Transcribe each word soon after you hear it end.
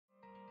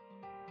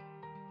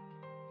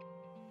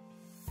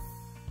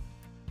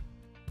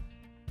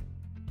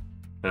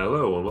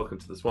Hello and welcome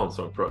to the Swan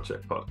Song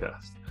Project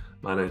Podcast.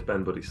 My name is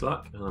Ben Buddy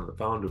Slack and I'm the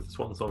founder of the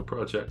Swan Song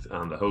Project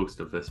and the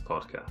host of this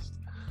podcast.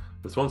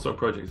 The Swan Song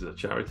Project is a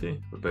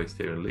charity. We're based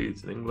here in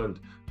Leeds in England,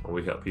 and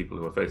we help people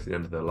who are facing the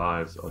end of their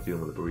lives or dealing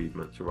with a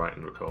bereavement to write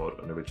and record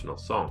an original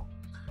song.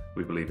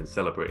 We believe in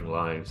celebrating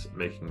lives,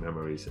 making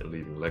memories and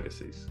leaving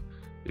legacies.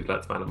 If you'd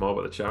like to find out more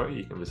about the charity,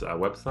 you can visit our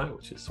website,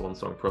 which is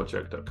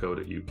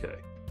swansongproject.co.uk.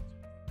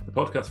 The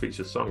podcast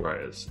features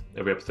songwriters.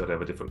 Every episode I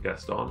have a different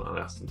guest on, and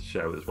I ask them to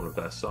share with us one of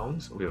their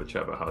songs. We have a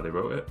chat about how they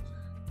wrote it.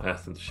 I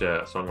ask them to share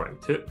a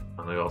songwriting tip,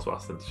 and I also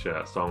ask them to share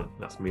a song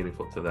that's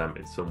meaningful to them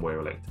in some way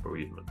related to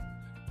bereavement.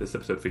 This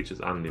episode features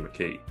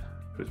McKee,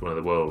 who's one of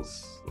the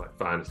world's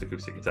finest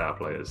acoustic guitar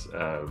players,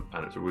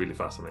 and it's a really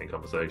fascinating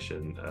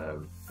conversation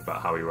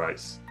about how he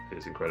writes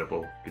his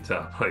incredible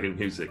guitar playing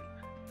music.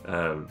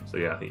 I think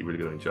you're really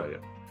going to enjoy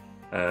it.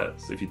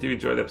 So if you do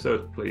enjoy the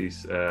episode,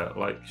 please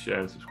like, share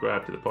and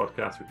subscribe to the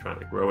podcast. We're trying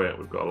to grow it.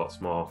 We've got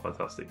lots more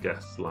fantastic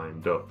guests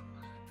lined up.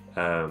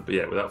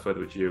 Without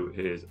further ado,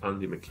 here's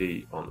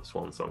McKee on the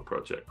Swan Song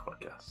Project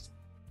Podcast.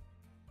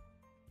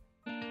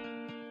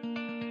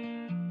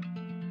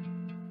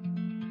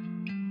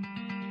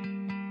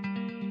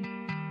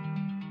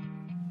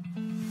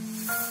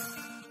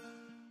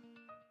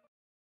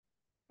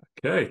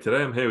 Okay,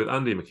 today I'm here with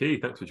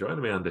McKee. Thanks for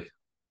joining me, Andy.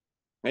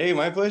 Hey,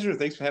 my pleasure.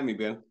 Thanks for having me,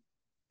 Ben.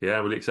 Yeah,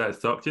 I'm really excited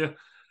to talk to you.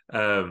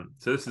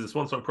 So this is the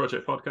Swan Song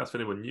Project Podcast. For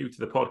anyone new to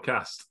the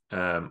podcast,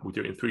 we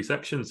do it in three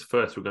sections.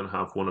 First, we're going to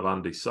have one of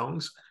Andy's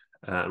songs,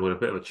 and we're going to have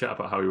a bit of a chat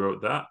about how he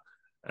wrote that.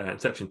 In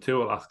section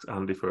 2, I'll ask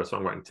Andy for a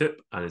songwriting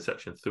tip, and in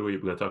section 3,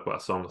 we're going to talk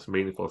about a song that's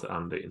meaningful to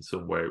Andy in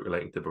some way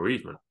relating to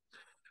bereavement.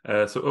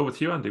 So over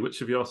to you, Andy.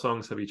 Which of your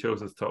songs have you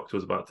chosen to talk to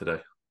us about today?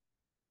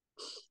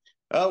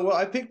 Well,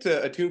 I picked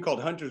a tune called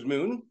Hunter's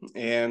Moon,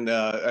 and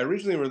I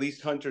originally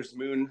released Hunter's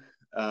Moon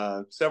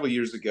several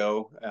years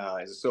ago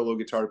as a solo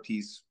guitar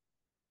piece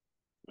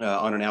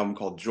on an album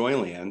called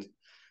Joyland.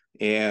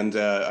 And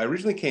I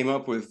originally came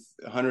up with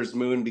Hunter's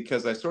Moon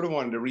because I sort of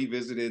wanted to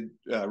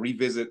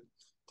revisit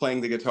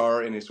playing the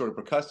guitar in a sort of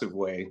percussive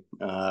way.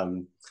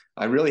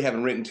 I really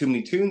haven't written too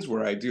many tunes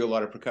where I do a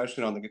lot of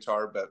percussion on the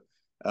guitar,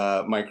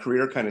 but my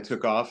career kind of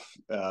took off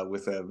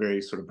with a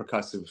very sort of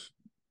percussive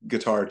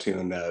guitar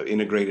tune,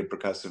 integrated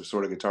percussive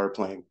sort of guitar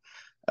playing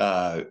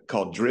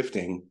called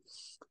Drifting.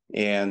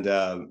 And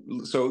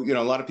so,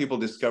 a lot of people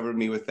discovered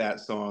me with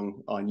that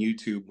song on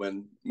YouTube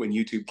when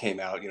YouTube came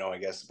out, I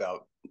guess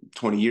about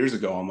 20 years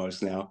ago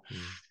almost now.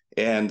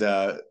 And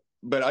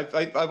but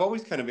I've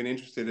always kind of been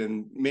interested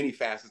in many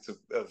facets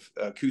of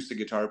acoustic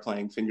guitar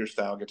playing,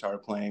 fingerstyle guitar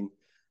playing.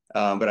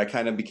 But I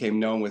kind of became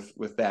known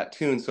with that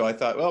tune. So I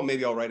thought, well,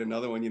 maybe I'll write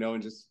another one,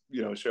 and just,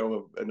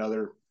 show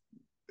another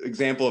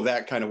example of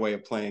that kind of way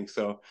of playing.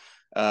 So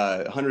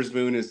Hunter's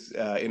Moon is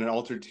in an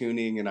altered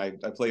tuning, and I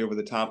play over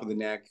the top of the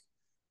neck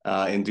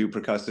and do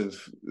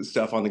percussive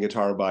stuff on the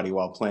guitar body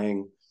while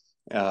playing.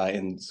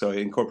 And so it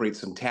incorporates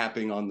some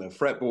tapping on the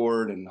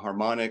fretboard and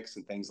harmonics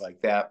and things like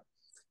that.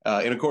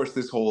 And of course,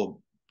 this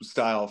whole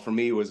style for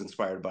me was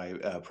inspired by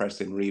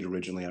Preston Reed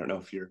originally. I don't know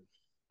if your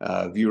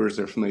viewers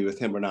are familiar with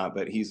him or not,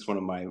 but he's one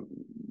of my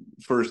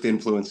first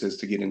influences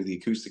to get into the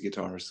acoustic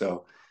guitar.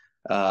 So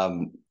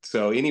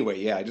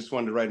anyway, I just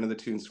wanted to write another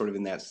tune sort of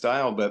in that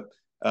style. But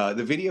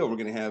the video we're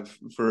going to have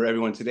for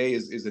everyone today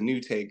is a new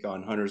take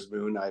on Hunter's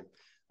Moon.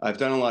 I've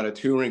done a lot of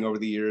touring over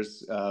the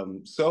years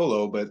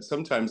solo, but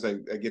sometimes I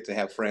get to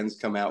have friends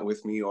come out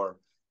with me, or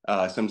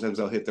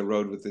sometimes I'll hit the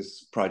road with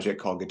this project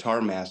called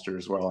Guitar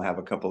Masters, where I'll have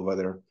a couple of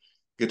other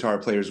guitar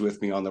players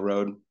with me on the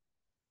road.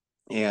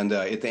 And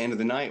at the end of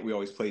the night, we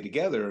always play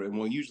together, and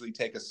we'll usually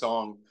take a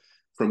song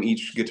from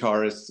each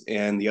guitarist,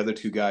 and the other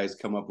two guys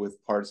come up with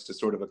parts to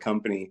sort of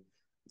accompany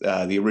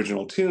the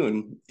original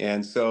tune.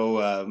 And so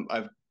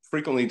I've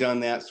frequently done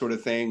that sort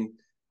of thing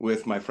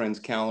with my friends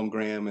Callum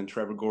Graham and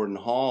Trevor Gordon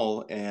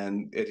Hall,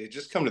 and it had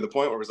just come to the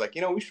point where it was like,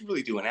 we should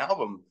really do an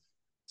album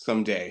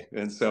someday.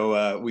 And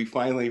so we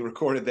finally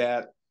recorded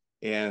that,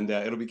 and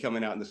it'll be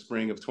coming out in the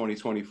spring of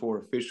 2024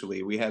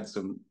 officially. We had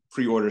some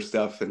pre-order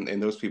stuff,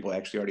 and those people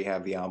actually already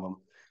have the album,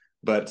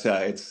 but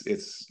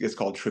it's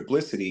called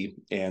Triplicity,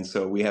 and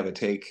so we have a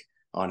take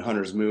on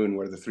Hunter's Moon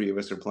where the three of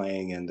us are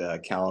playing, and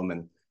Callum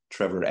and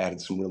Trevor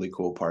added some really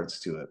cool parts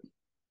to it.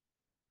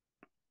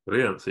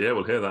 Brilliant. So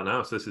we'll hear that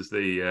now. So this is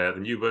the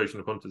new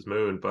version of Hunter's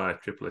Moon by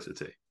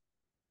Triplicity.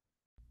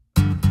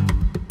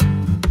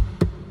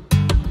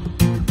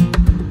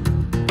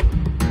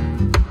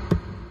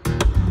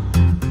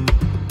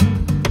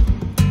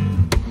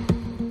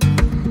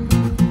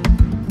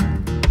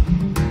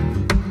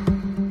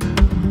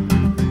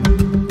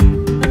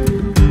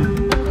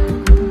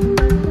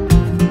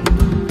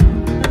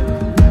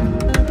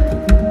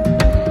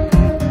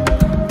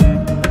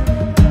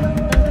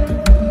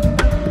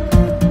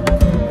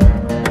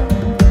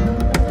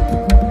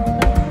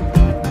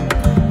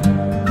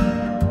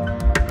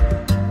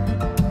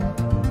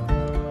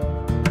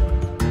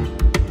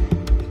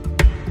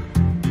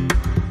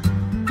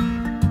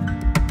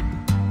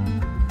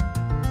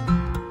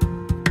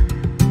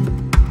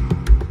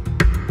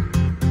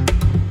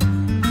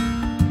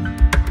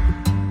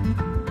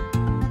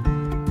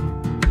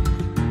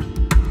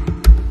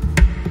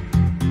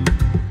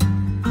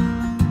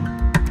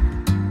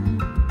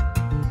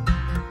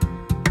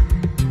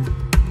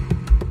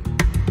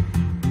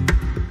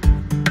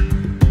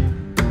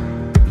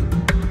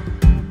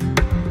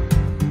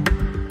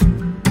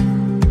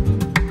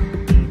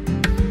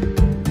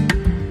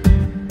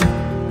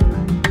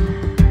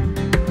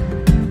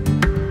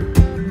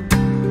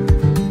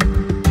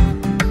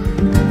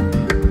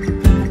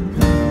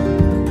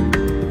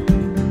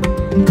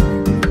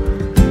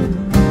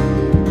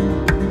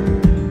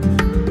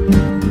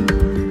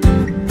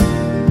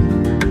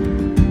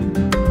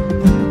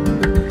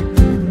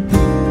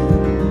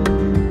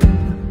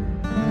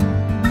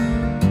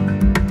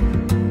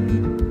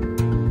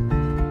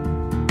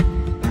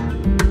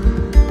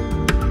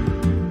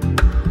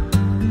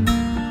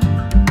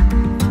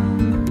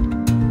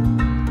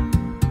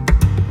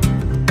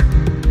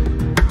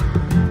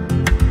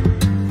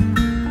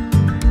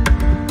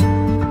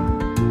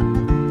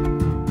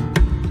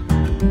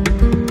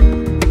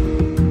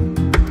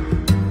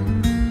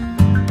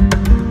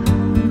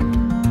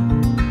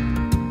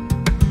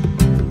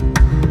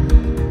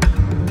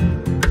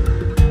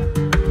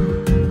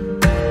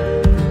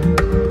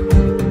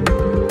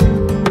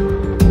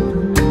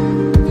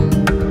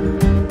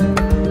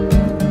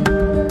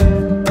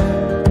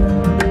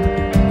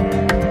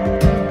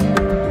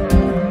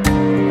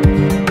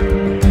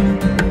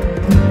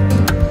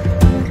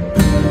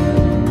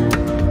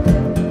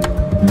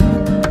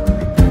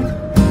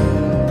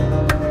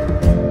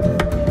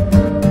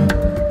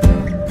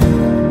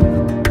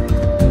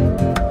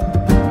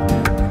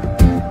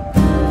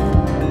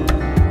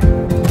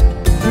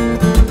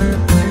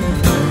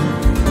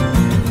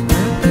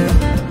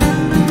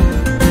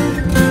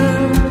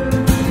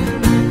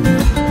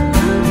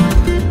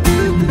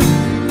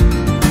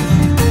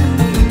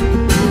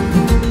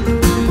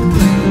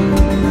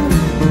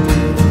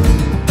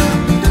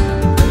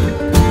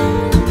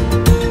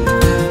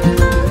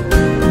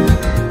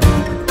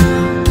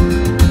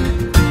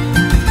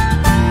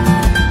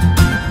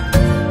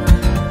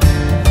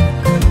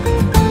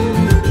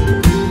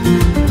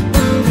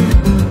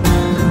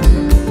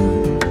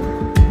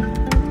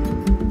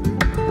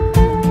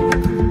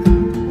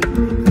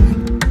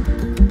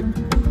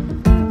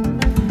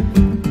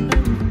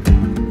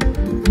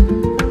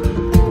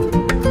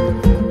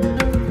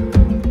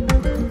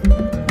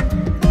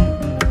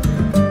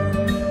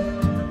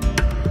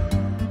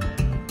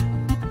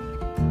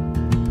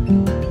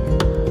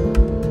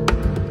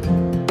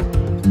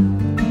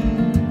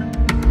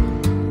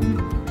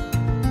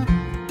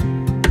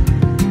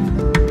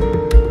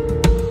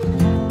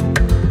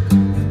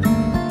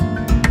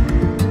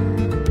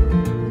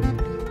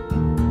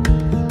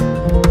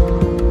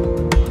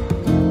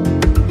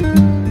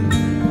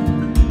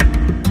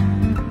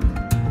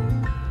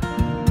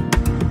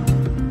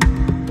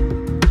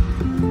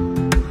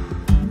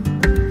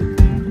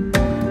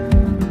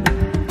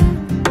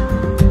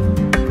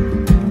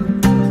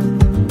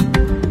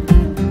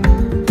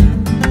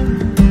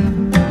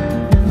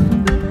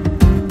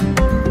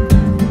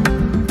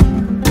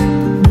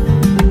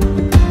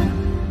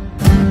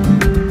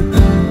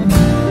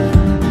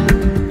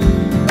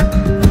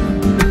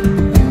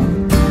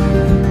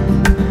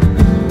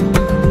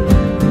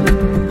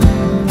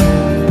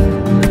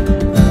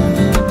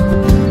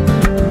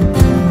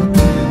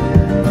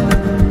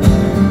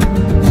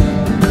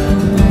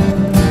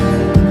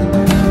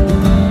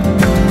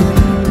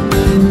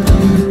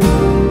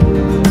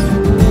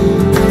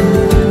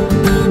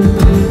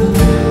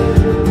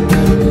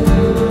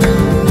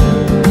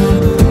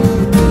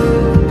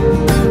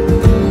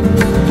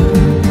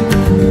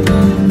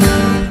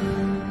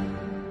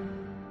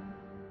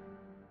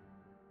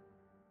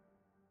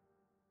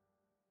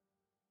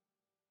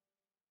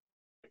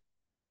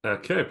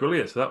 Okay,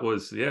 brilliant. So that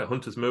was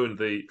Hunter's Moon,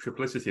 the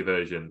Triplicity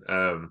version.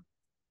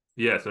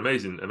 Yeah, it's an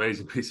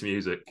amazing piece of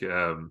music.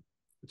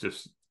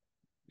 Just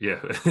yeah,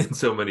 in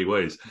so many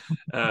ways.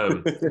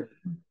 Um,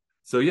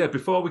 so yeah,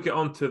 before we get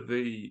on to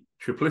the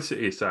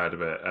triplicity side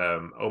of it, I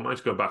might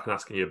just go back and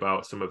asking you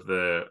about some of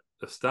the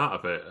start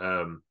of it.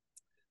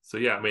 So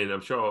yeah, I mean,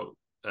 I'm sure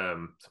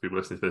some people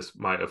listening to this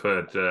might have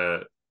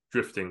heard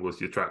 "Drifting" was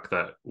your track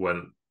that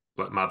went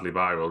like madly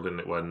viral,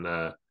 didn't it? When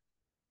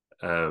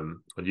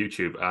on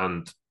YouTube,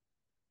 and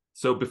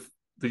so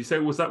did you say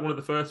was that one of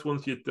the first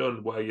ones you'd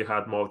done where you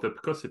had more of the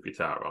percussive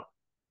guitar on?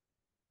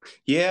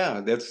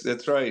 Yeah,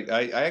 that's right.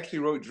 I actually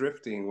wrote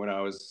Drifting when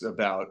I was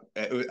about,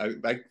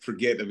 I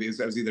forget, I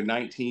was either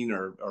 19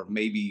 or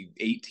maybe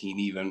 18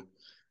 even.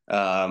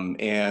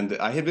 And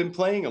I had been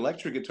playing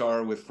electric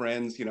guitar with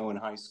friends, in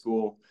high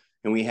school,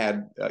 and we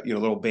had,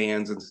 little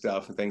bands and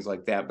stuff and things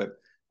like that. But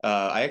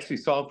I actually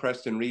saw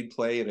Preston Reed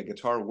play at a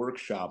guitar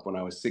workshop when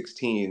I was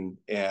 16,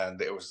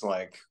 and it was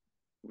like,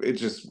 it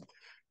just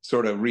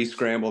sort of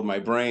re-scrambled my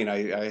brain.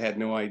 I had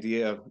no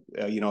idea,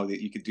 that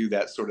you could do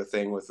that sort of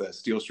thing with a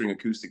steel string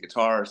acoustic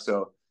guitar.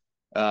 So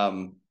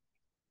um,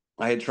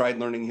 I had tried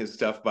learning his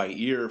stuff by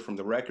ear from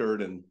the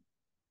record and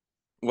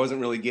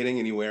wasn't really getting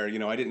anywhere.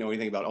 I didn't know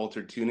anything about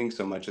altered tuning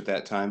so much at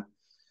that time.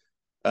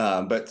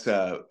 But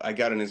I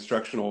got an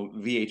instructional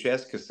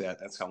VHS cassette.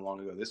 That's how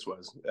long ago this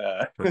was.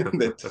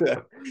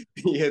 That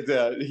he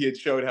had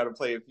showed how to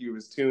play a few of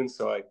his tunes.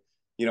 So I,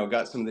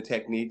 got some of the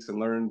techniques and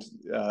learned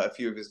a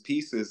few of his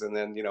pieces, and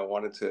then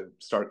wanted to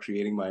start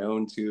creating my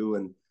own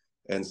too.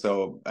 And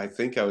so I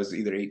think I was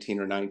either 18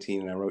 or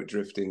 19, and I wrote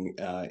Drifting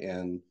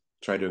and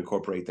tried to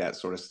incorporate that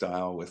sort of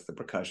style with the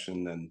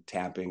percussion and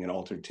tapping and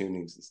altered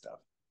tunings and stuff.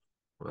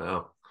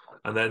 Wow.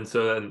 And then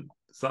so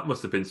that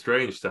must have been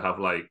strange to have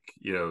like,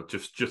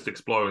 just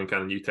exploring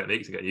kind of new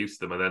techniques and getting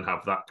used to them and then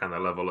have that kind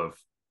of level of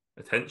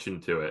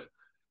attention to it.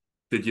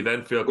 Did you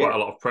then feel quite Yeah. a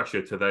lot of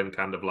pressure to then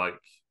kind of like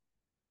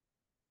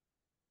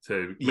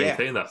to Yeah.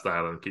 maintain that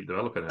style and keep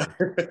developing it?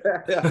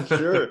 Yeah,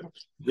 sure.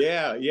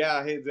 Yeah.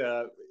 I had,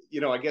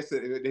 I guess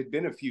it had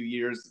been a few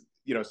years,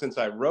 since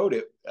I wrote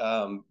it.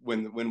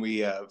 When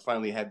we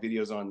finally had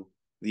videos on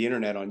the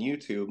internet on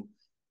YouTube,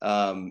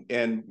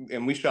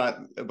 and we shot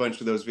a bunch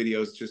of those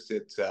videos just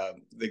at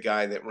the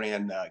guy that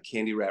ran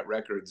Candy Rat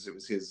Records. It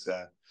was his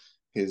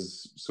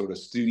sort of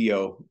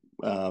studio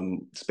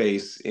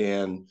space,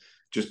 and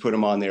just put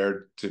them on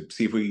there to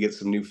see if we could get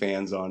some new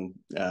fans on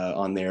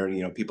there.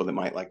 People that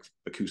might like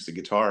acoustic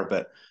guitar,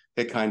 but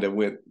it kind of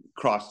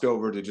crossed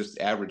over to just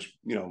average,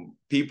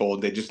 people.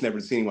 They just never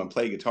seen anyone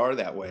play guitar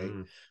that way.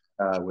 Mm.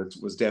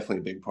 Was definitely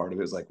a big part of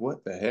it. It was like,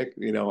 what the heck,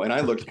 And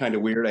I looked kind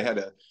of weird. I had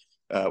a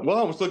well, I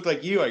almost looked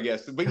like you, I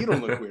guess, but you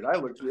don't look weird. I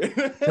looked weird.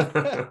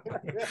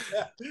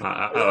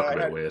 I look a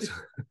bit weird.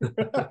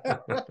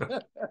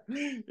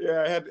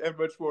 Yeah, I had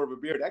much more of a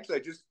beard. Actually, I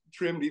just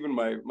trimmed even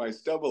my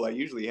stubble I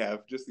usually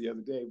have just the other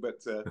day.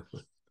 But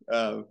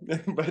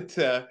but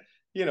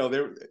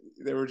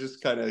they were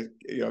just kind of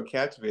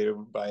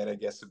captivated by it, I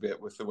guess, a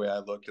bit with the way I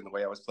looked and the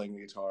way I was playing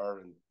the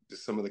guitar, and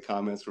just some of the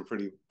comments were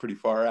pretty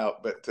far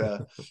out. But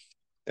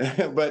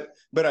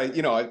but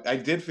I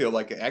did feel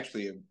like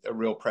actually a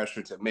real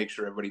pressure to make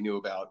sure everybody knew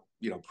about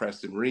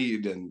Preston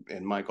Reed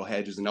and Michael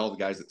Hedges and all the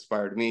guys that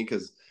inspired me,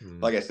 because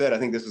like I said, I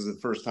think this was the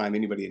first time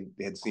anybody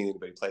had seen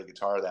anybody play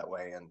guitar that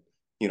way, and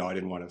I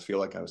didn't want to feel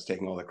like I was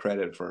taking all the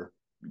credit for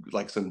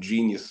like some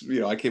genius.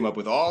 I came up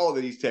with all of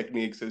these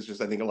techniques. It's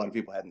just I think a lot of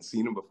people hadn't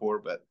seen them before,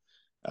 but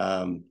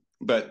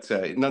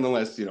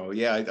nonetheless,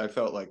 I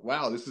felt like,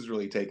 wow, this is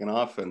really taken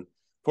off. And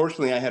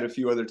fortunately, I had a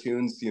few other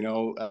tunes,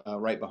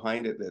 right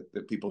behind it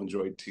that people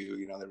enjoyed too.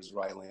 There was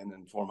Ryland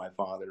and For My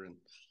Father,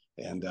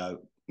 and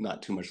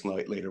not too much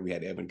later we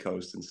had Ebon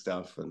Coast and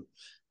stuff. And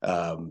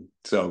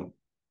so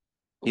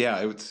yeah,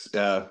 it's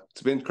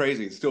been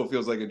crazy. It still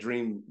feels like a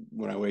dream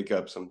when I wake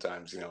up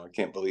sometimes. I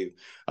can't believe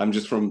I'm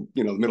just from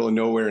the middle of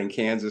nowhere in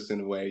Kansas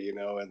in a way,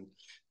 and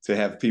to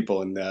have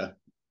people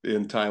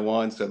in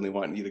Taiwan suddenly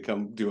wanting you to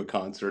come do a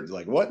concert,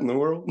 like, what in the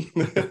world?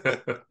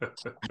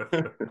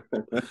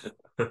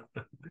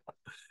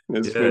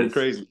 It's been Yes.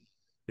 crazy.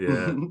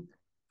 Yeah.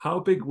 How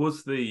big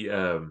was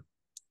the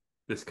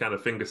this kind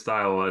of finger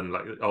style and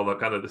like all that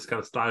kind of this kind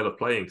of style of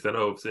playing? Because I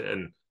know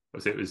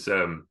obviously it was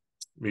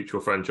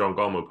mutual friend John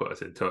Gorman put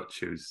us in touch,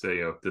 who's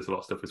there's a lot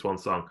of stuff with Swan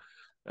Song,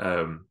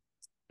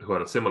 who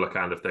had a similar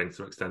kind of thing to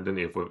some extent, didn't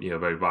he?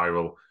 Very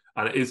viral,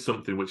 and it is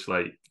something which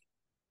like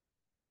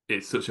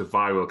it's such a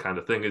viral kind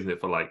of thing, isn't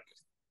it? For like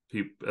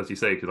people, as you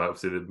say, because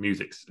obviously the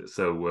music's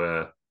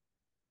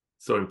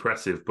so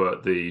impressive,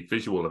 but the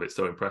visual of it's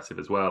so impressive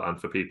as well. And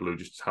for people who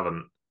just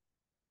haven't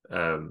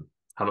come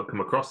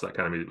across that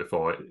kind of music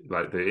before,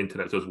 like the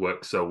internet does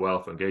work so well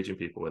for engaging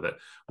people with it.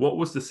 What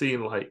was the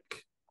scene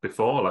like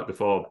before? Like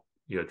before,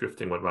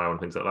 Drifting went viral and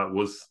things like that.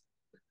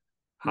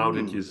 How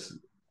did you?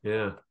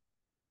 Yeah,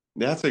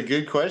 That's a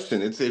good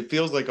question. It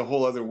feels like a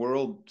whole other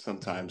world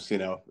sometimes,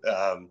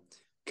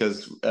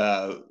 because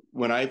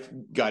when I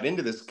got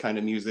into this kind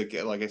of music,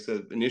 like I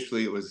said,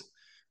 initially it was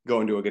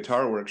going to a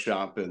guitar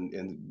workshop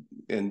and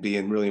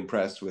being really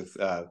impressed with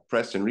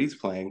Preston Reed's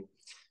playing.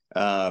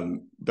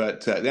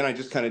 But then I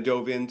just kind of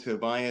dove into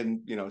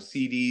buying,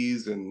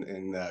 CDs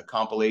and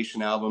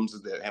compilation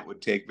albums that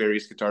would take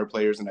various guitar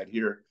players, and I'd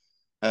hear,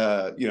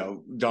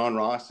 Don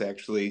Ross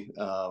actually,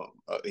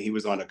 he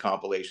was on a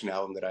compilation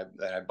album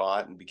that I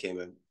bought and became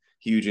a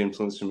huge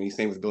influence for me.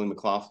 Same with Billy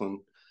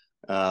McLaughlin,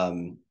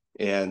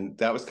 and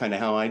that was kind of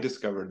how I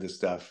discovered this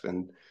stuff.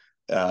 And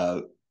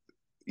but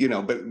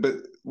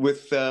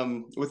with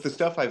the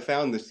stuff I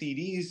found, the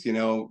CDs,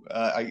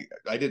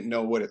 I didn't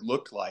know what it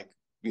looked like,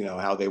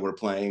 how they were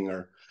playing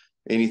or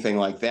anything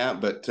like that.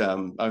 But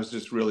I was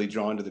just really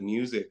drawn to the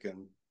music.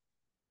 And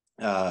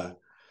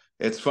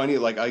it's funny,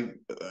 like I've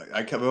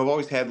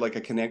always had like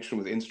a connection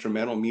with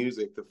instrumental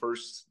music. The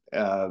first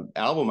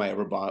album I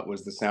ever bought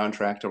was the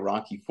soundtrack to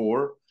Rocky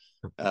IV.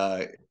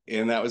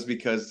 And that was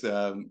because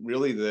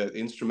really the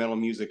instrumental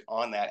music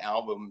on that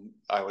album,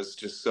 I was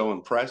just so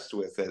impressed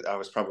with it. I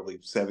was probably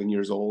 7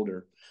 years old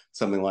or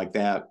something like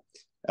that.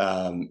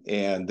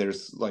 And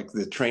there's like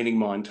the training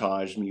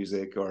montage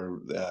music,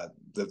 or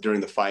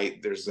during the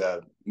fight, there's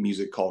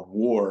music called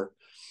War,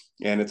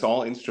 and it's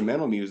all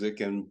instrumental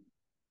music. And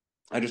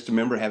I just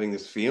remember having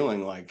this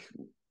feeling like,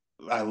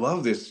 I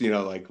love this,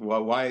 like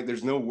why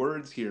there's no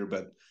words here,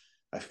 but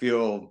I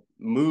feel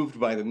moved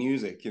by the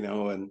music,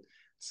 and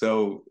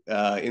so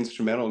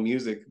instrumental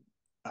music,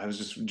 I was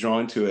just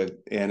drawn to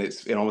it, and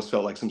it almost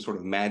felt like some sort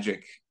of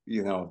magic,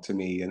 to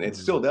me, and it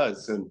still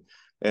does.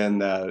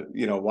 And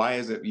why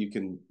is it you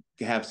can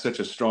have such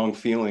a strong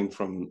feeling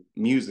from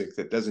music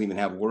that doesn't even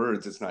have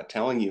words? It's not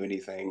telling you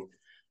anything,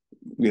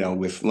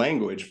 with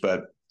language,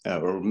 but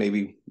or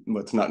maybe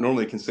what's not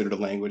normally considered a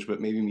language,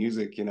 but maybe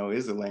music,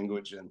 is a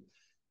language,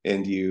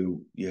 and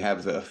you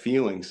have a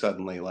feeling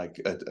suddenly, like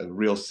a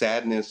real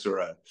sadness,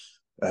 or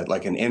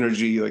like an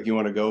energy, like you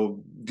want to go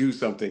do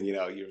something,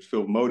 you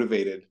feel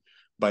motivated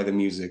by the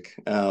music.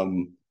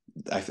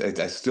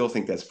 I still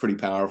think that's pretty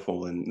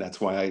powerful, and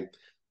that's why I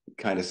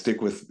kind of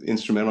stick with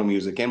instrumental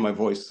music. And my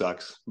voice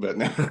sucks, but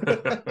but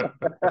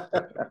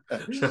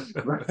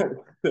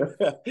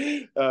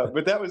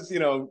that was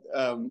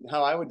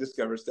how I would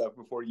discover stuff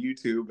before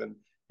YouTube.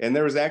 And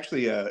there was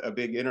actually a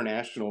big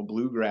international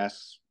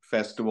bluegrass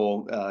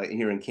festival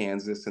here in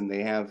Kansas, and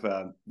they have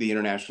the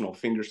International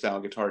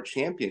Fingerstyle Guitar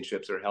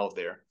Championships are held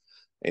there.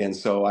 And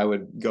so I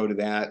would go to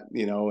that,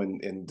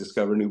 and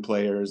discover new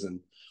players, and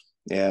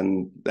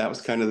that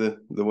was kind of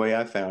the way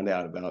I found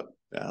out about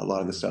a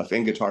lot of the stuff,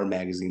 in guitar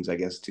magazines, I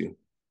guess, too.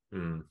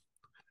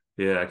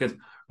 Yeah, I guess.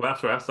 Well,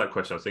 after I asked that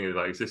question, I was thinking,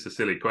 like, is this a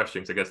silly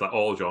question? Because I guess like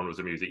all genres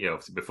of music,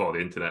 obviously before the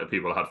internet,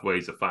 people had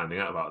ways of finding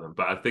out about them.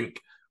 But I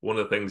think one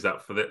of the things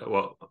that I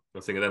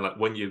was thinking then, like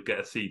when you get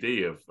a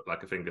CD of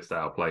like a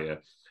fingerstyle player,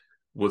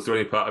 was there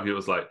any part of you that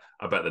was like,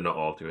 I bet they're not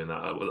all doing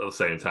that at the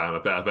same time? I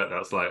bet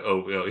that's like,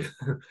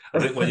 I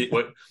think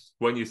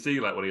when you see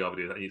like one of your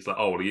videos, and it's like,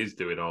 oh, well, he is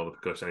doing all the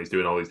percussion, he's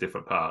doing all these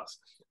different parts.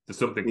 There's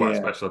something quite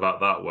special about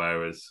that.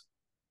 Whereas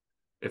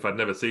if I'd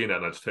never seen it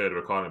and I just heard a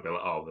recording, I'd be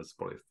like, oh, there's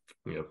probably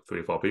 3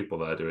 or 4 people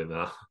there doing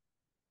that.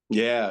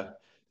 Yeah,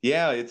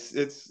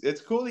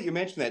 it's cool that you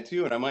mentioned that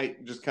too. And I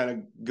might just kind of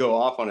go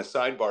off on a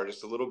sidebar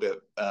just a little bit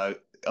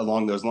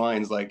along those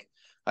lines. Like,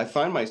 I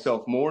find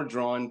myself more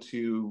drawn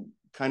to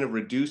kind of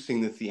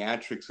reducing the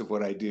theatrics of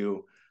what I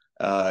do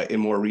in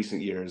more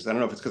recent years. I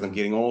don't know if it's because I'm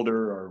getting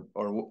older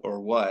or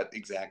what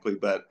exactly,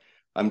 but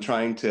I'm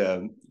trying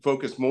to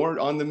focus more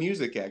on the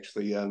music,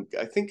 actually.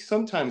 I think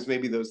sometimes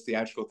maybe those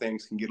theatrical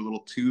things can get a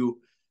little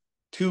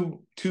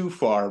too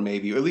far,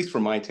 maybe, or at least for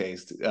my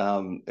taste.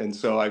 And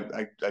so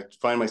I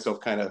find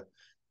myself kind of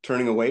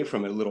turning away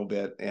from it a little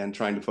bit and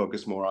trying to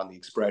focus more on the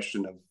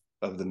expression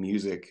of the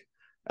music,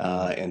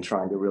 and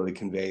trying to really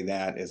convey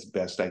that as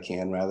best I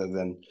can, rather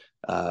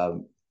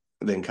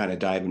than kind of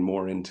diving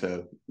more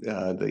into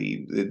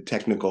the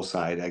technical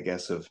side, I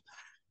guess, of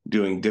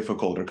doing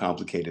difficult or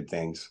complicated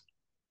things.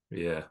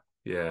 Yeah.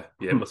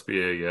 It must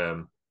be a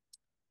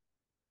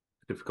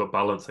difficult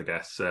balance, I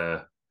guess.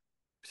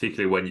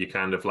 Particularly when you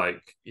kind of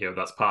like,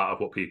 that's part of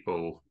what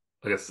people.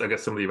 I guess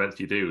some of the events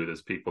you do,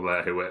 there's people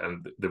there who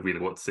and they really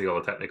want to see all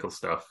the technical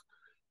stuff,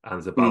 and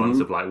there's a balance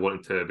of like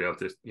wanting to be able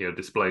to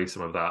display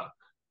some of that,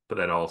 but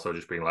then also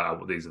just being like,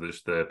 oh, these are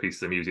just the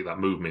pieces of music that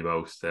move me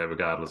most,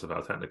 regardless of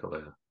how technical they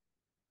are.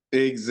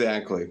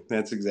 Exactly.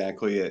 That's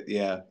exactly it.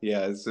 Yeah.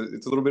 It's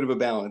a little bit of a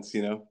balance,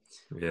 Yeah.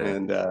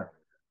 And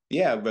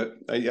but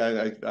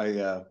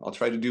I'll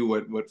try to do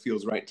what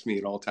feels right to me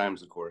at all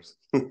times, of course.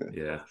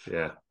 Yeah.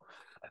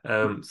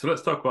 So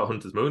let's talk about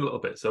Hunter's Moon a little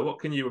bit. So what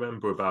can you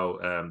remember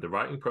about the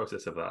writing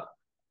process of that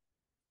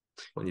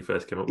when you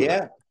first came up with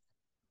it?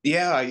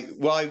 Yeah.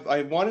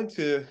 I wanted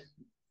to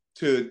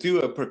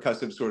do a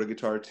percussive sort of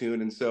guitar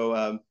tune, and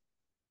so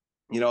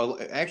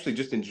actually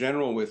just in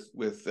general with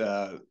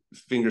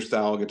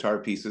fingerstyle guitar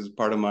pieces,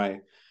 part of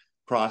my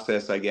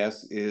process, I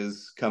guess,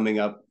 is coming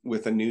up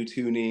with a new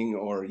tuning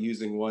or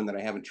using one that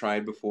I haven't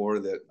tried before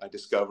that I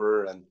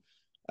discover,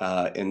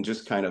 and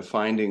just kind of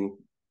finding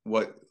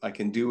what I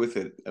can do with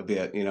it a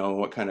bit,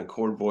 what kind of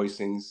chord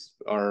voicings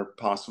are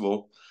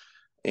possible.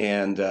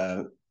 And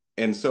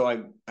so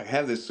I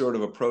have this sort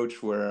of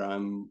approach where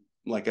I'm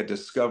like a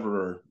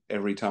discoverer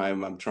every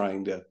time I'm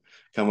trying to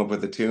come up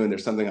with a tune.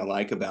 There's something I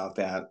like about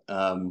that.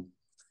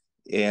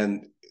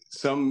 And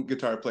some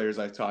guitar players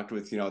I've talked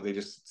with, they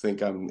just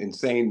think I'm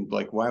insane.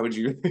 Like, why would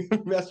you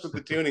mess with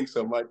the tuning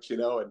so much,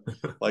 And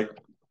like,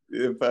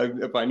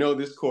 if I know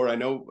this chord, I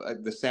know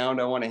the sound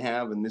I want to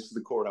have, and this is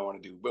the chord I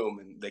want to do, boom,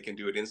 and they can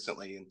do it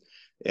instantly.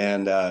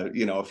 And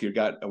if you've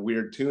got a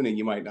weird tuning,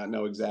 you might not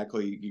know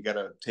exactly. You got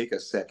to take a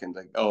second,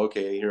 like, oh,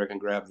 okay, here I can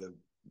grab the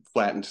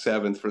flattened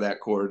seventh for that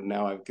chord, and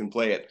now I can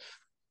play it.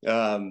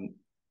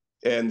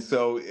 And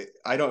so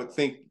I don't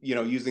think,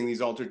 using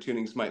these altered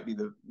tunings might be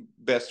the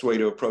best way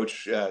to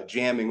approach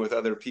jamming with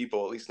other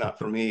people, at least not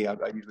for me. I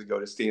usually go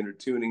to standard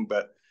tuning,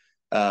 but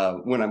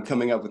when I'm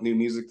coming up with new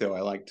music, though,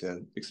 I like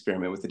to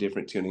experiment with the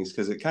different tunings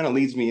because it kind of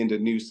leads me into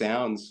new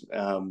sounds,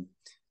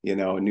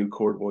 new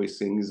chord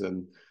voicings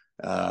and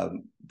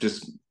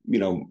just,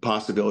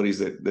 possibilities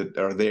that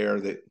are there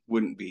that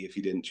wouldn't be if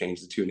you didn't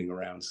change the tuning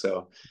around.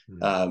 So,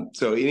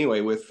 so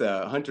anyway, with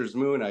Hunter's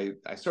Moon,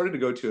 I started to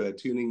go to a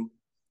tuning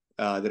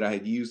that I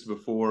had used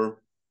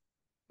before,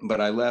 but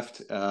I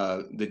left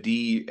the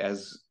D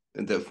as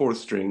the fourth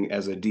string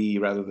as a D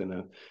rather than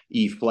a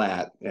E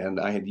flat, and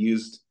I had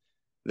used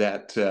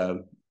that.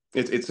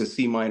 It's a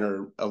C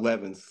minor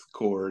 11th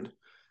chord,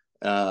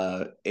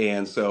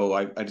 and so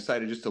I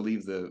decided just to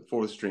leave the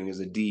fourth string as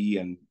a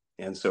D,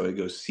 and so it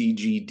goes C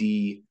G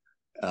D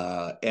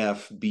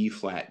F B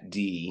flat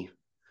D,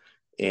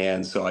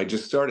 and so I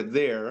just started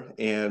there.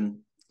 And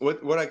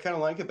what I kind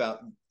of like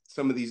about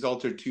some of these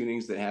altered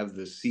tunings that have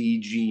the C,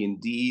 G, and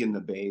D in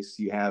the bass,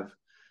 you have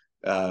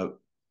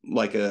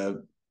like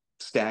a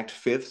stacked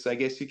fifths, I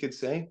guess you could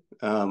say,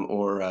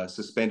 or a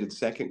suspended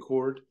second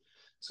chord.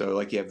 So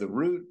like you have the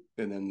root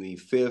and then the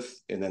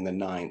fifth and then the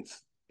ninth.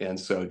 And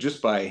so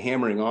just by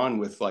hammering on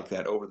with like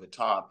that over the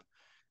top,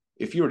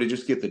 if you were to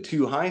just get the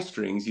two high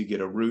strings, you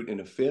get a root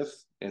and a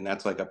fifth, and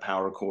that's like a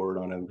power chord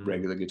on a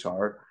regular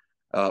guitar.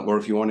 Or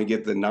if you want to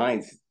get the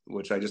ninth,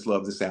 which I just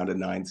love the sound of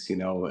ninths,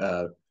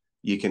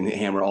 you can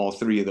hammer all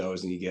three of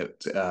those and you get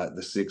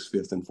the sixth,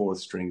 fifth, and fourth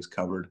strings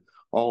covered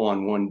all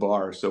on one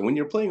bar. So when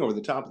you're playing over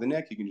the top of the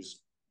neck, you can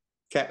just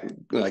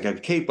like a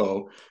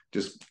capo,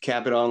 just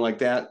cap it on like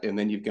that, and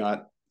then you've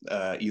got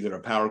either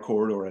a power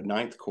chord or a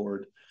ninth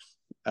chord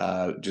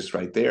just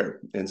right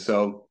there. And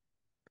so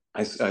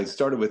I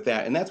started with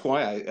that, and that's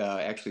why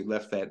I actually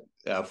left that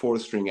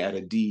fourth string at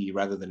a D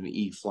rather than an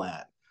E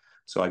flat,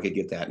 so I could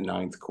get that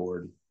ninth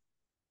chord.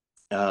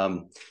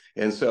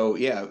 And so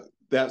yeah,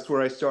 that's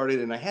where I started,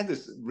 and I had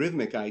this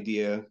rhythmic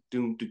idea.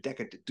 So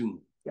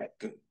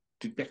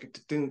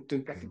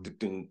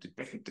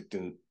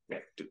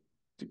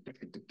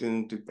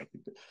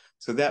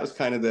that was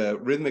kind of the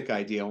rhythmic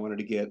idea I wanted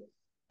to get.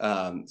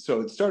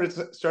 So it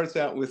starts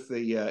out with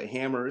the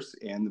hammers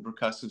and the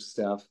percussive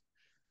stuff,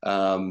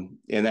 and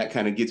that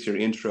kind of gets your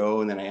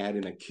intro. And then I add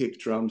in a kick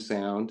drum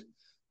sound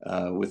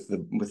with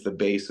the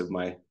bass of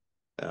my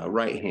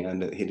right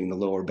hand hitting the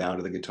lower bound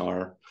of the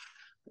guitar.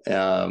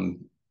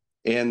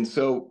 And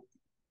so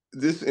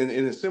this,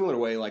 in a similar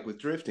way, like with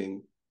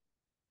drifting,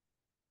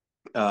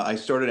 I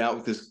started out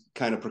with this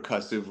kind of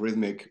percussive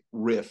rhythmic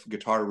riff,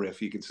 guitar riff,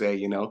 you could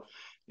say,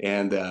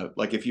 and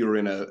like if you were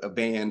in a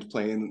band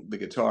playing the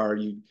guitar,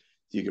 you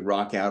could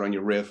rock out on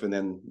your riff, and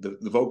then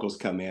the vocals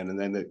come in, and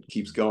then it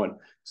keeps going.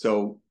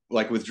 So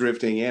like with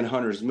drifting and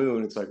Hunter's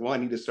Moon, it's like, well, I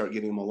need to start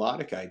getting a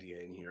melodic idea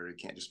in here. It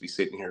can't just be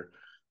sitting here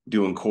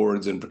doing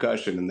chords and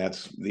percussion, and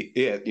that's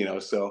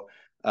it. So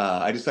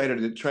I decided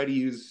to try to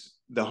use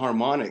the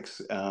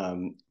harmonics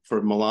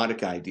for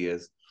melodic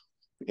ideas.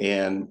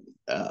 And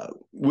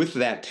with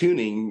that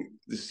tuning,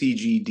 the C,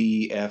 G,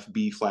 D, F,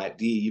 B flat,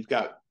 D, you've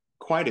got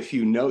quite a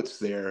few notes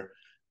there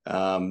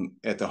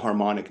at the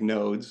harmonic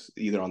nodes,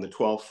 either on the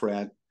 12th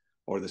fret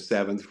or the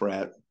 7th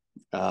fret,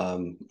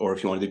 or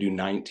if you wanted to do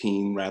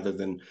 19 rather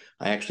than,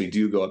 I actually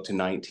do go up to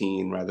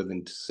 19 rather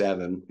than to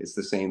 7. It's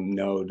the same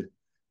node,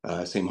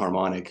 same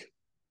harmonic.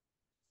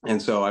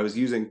 And so I was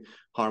using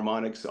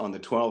harmonics on the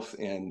 12th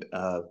and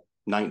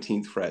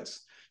 19th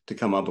frets to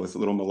come up with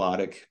little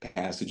melodic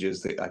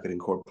passages that I could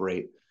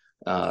incorporate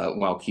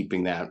while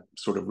keeping that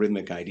sort of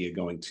rhythmic idea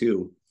going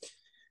too.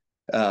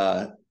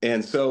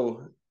 And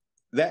so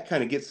that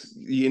kind of gets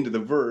you into the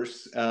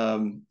verse.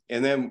 And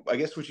then I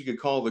guess what you could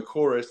call the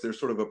chorus, there's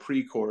sort of a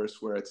pre-chorus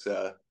where it's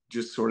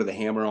just sort of the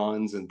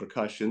hammer-ons and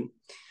percussion.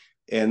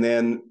 And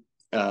then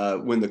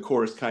when the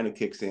chorus kind of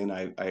kicks in,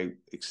 I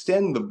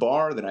extend the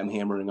bar that I'm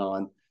hammering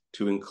on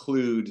to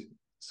include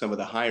some of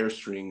the higher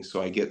strings,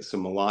 so I get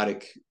some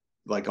melodic,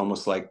 like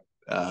almost like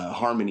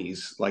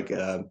harmonies, like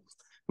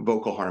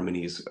vocal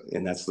harmonies,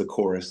 and that's the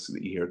chorus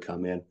that you hear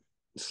come in,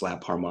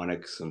 slap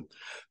harmonics. And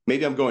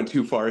maybe I'm going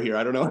too far here,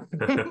 I don't know.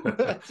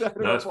 No,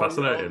 it's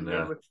fascinating.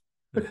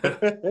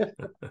 If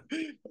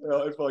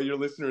all your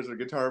listeners are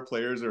guitar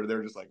players, or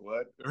they're just like,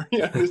 what?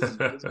 This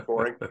is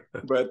boring.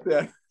 But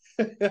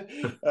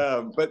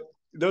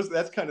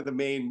that's kind of the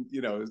main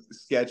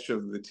sketch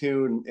of the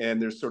tune. And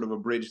there's sort of a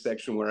bridge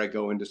section where I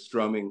go into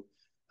strumming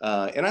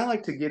And I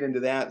like to get into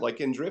that, like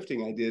in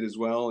drifting, I did as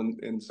well.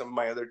 And some of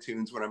my other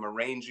tunes, when I'm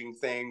arranging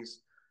things,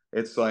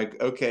 it's like,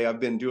 okay, I've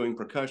been doing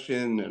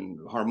percussion and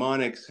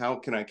harmonics. How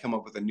can I come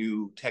up with a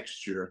new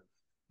texture,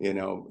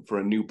 for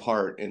a new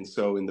part? And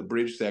so in the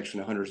bridge section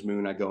of Hunter's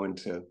Moon, I go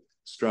into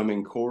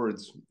strumming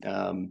chords.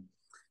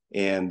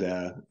 And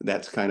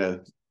that's kind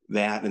of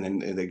that. And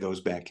then it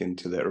goes back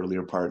into the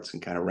earlier parts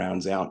and kind of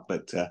rounds out.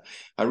 But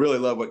I really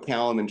love what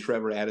Callum and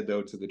Trevor added,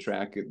 though, to the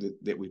track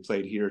that we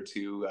played here,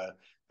 too.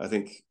 I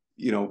think,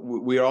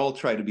 we all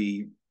try to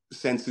be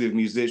sensitive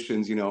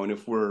musicians, and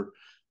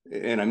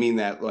and I mean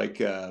that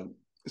like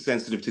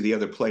sensitive to the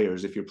other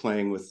players, if you're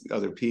playing with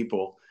other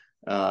people,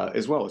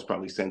 as well as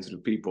probably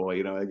sensitive people,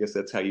 I guess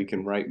that's how you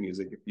can write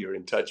music, if you're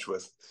in touch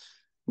with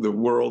the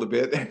world a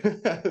bit.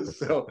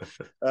 So,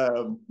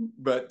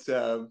 but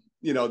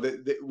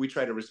we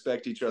try to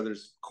respect each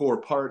other's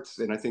core parts.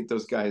 And I think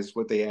those guys,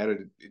 what they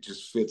added, it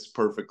just fits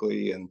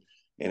perfectly. And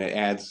it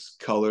adds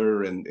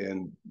color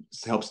and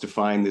helps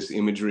define this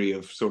imagery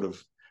of sort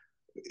of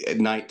at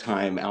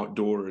nighttime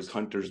outdoors,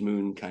 Hunter's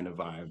Moon kind of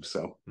vibe.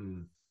 So,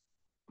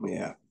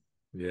 yeah.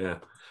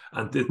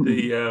 And did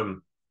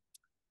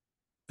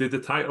the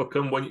title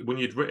come when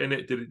you'd written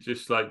it? Did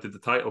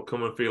the title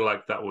come and feel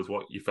like that was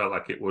what you felt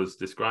like it was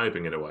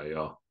describing in a way,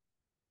 or?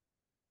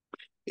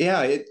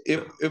 Yeah,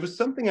 it was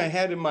something I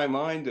had in my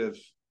mind of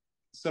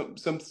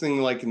something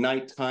like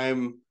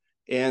nighttime.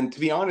 And to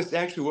be honest,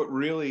 actually, what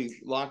really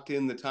locked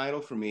in the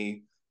title for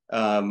me,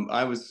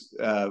 I was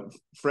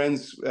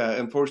friends,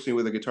 unfortunately,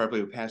 with a guitar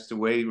player who passed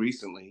away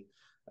recently.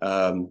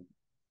 And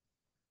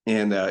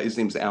his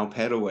name's Al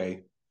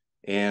Petaway.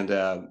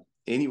 And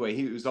anyway,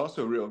 he was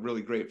also a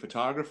really great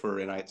photographer.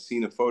 And I'd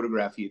seen a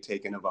photograph he had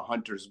taken of a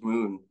Hunter's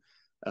Moon,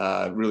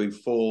 really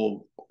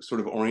full,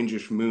 sort of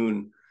orangish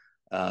moon.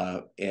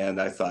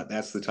 And I thought,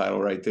 that's the title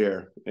right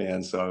there.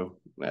 And so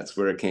that's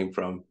where it came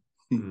from.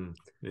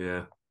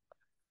 Yeah.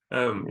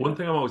 One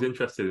thing I'm always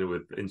interested in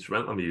with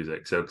instrumental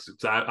music, so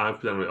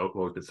I've generally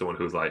always been someone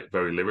who's like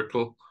very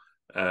lyrical,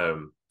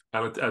 and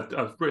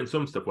I've written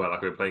some stuff where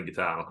like I'm playing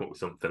guitar and I'll come up with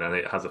something and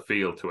it has a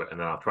feel to it,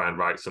 and then I'll try and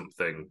write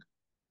something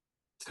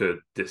to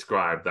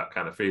describe that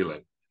kind of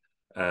feeling.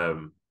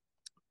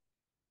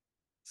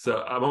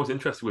 So I'm always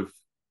interested with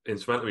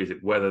instrumental music,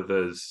 whether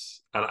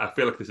there's, and I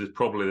feel like this is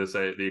probably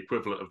the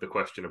equivalent of the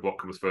question of what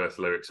comes first,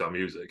 lyrics or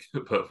music,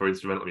 but for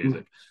instrumental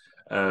music,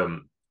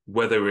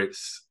 whether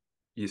it's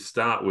you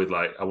start with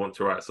like, I want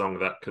to write a song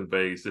that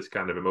conveys this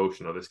kind of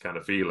emotion or this kind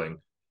of feeling,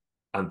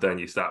 and then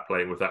you start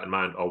playing with that in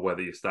mind, or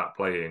whether you start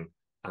playing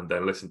and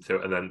then listen to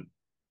it, and then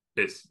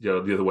it's the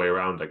other way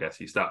around, I guess.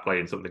 You start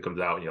playing, something comes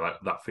out, and you're like,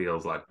 that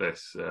feels like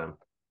this.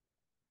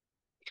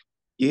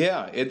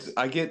 Yeah,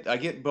 I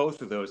get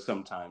both of those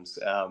sometimes.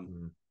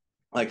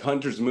 Like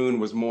Hunter's Moon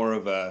was more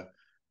of a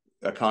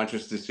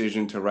conscious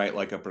decision to write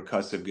like a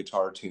percussive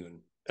guitar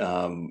tune,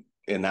 and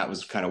that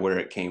was kind of where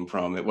it came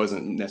from. It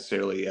wasn't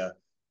necessarily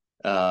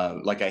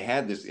like I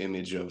had this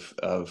image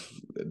of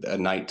a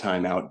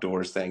nighttime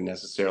outdoors thing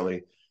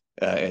necessarily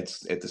at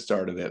the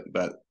start of it,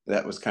 but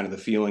that was kind of the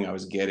feeling I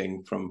was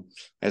getting from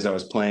as I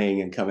was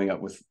playing and coming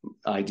up with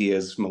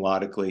ideas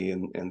melodically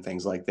and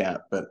things like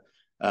that. But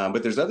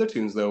there's other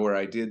tunes though where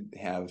I did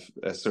have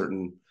a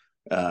certain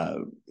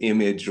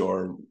image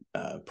or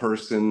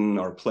person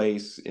or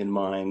place in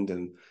mind,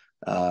 and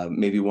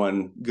maybe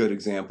one good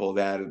example of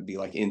that would be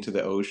like Into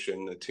the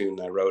Ocean, a tune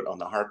I wrote on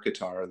the harp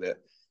guitar that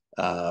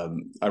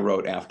I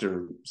wrote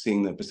after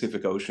seeing the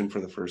Pacific Ocean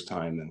for the first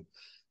time. And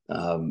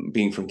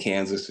being from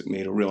Kansas, it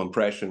made a real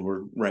impression.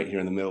 We're right here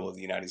in the middle of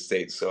the United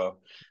States. So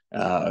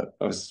I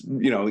was,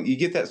 you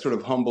get that sort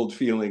of humbled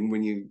feeling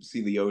when you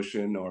see the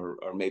ocean or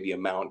maybe a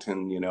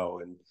mountain,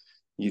 and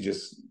you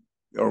just,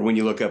 or when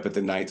you look up at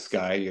the night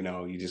sky,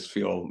 you just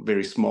feel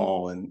very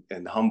small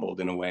and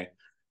humbled in a way.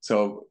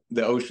 So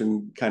the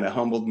ocean kind of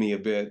humbled me a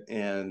bit.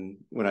 And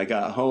when I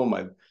got home,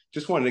 I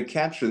just wanted to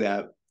capture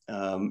that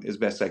as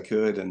best I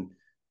could.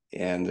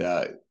 And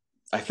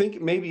I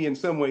think maybe in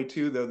some way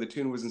too, though, the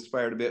tune was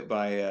inspired a bit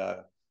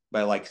by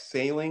like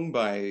Sailing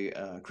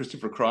by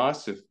Christopher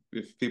Cross, if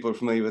people are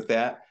familiar with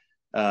that.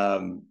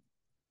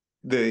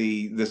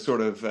 The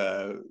sort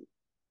of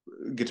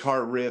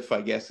guitar riff,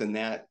 I guess, in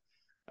that,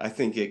 I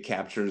think it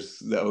captures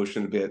the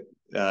ocean a bit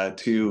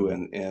too,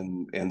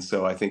 and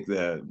so I think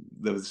the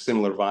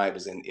similar vibe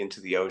is in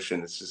Into the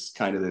Ocean. It's just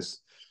kind of this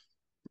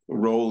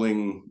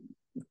rolling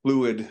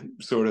fluid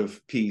sort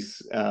of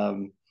piece,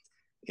 and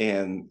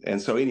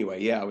so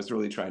anyway, yeah, I was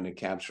really trying to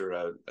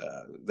capture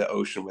the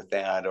ocean with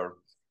that. Or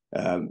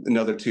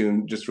another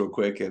tune, just real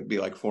quick, it'd be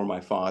like For My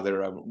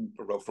Father. I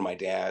wrote for my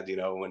dad,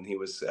 when he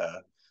was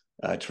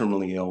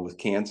terminally ill with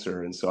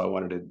cancer, and so I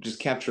wanted to just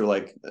capture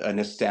like a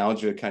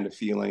nostalgia kind of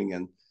feeling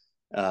and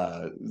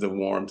the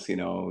warmth,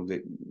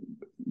 that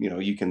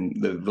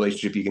the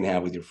relationship you can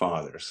have with your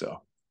father.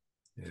 So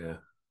yeah,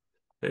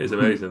 it is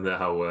amazing that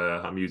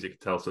how music can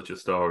tell such a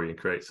story and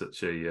create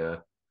such an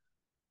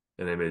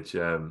image.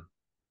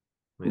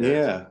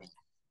 Yeah.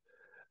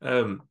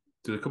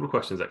 There's a couple of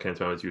questions that came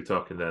to mind as you were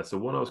talking there. So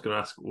one I was going to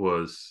ask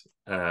was,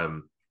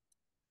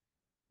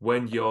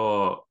 when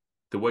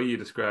the way you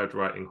described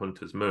writing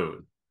Hunter's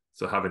Moon,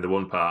 so having the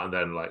one part and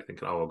then like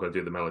thinking, oh, I'm going to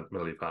do the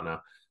melody part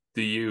now.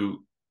 Do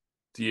you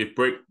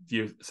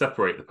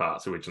separate the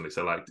parts originally?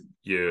 So like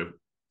you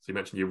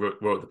mentioned you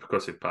wrote the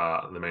percussive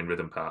part and the main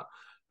rhythm part,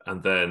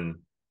 and then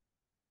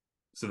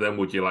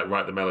would you like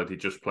write the melody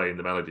just playing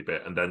the melody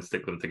bit and then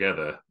stick them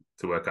together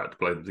to work out to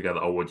play them together,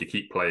 or would you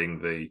keep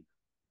playing the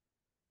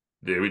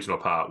original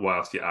part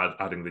whilst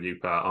you're adding the new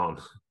part on?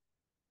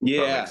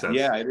 That makes sense.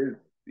 Yeah, it is.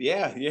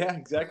 Yeah,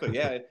 exactly.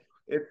 Yeah,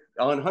 it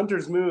on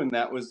Hunter's Moon,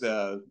 that was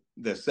the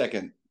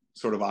second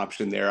sort of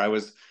option there. I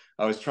was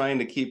trying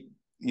to keep,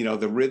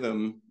 the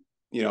rhythm,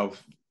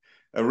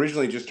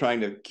 originally just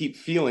trying to keep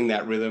feeling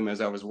that rhythm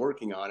as I was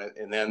working on it,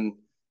 and then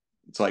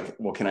it's like,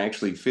 well, can I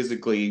actually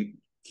physically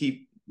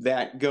keep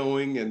that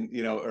going? And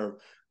or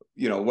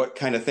what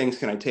kind of things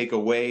can I take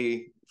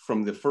away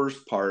from the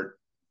first part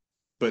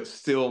but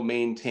still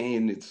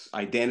maintain its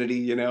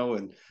identity,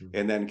 and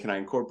then can I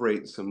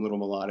incorporate some little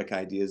melodic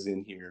ideas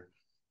in here?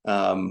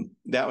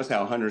 That was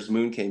how Hunter's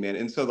Moon came in.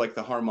 And so like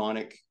the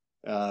harmonic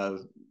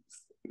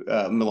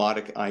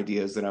melodic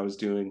ideas that I was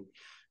doing,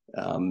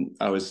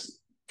 I was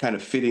kind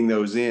of fitting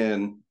those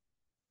in,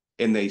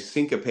 and they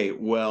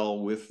syncopate well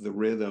with the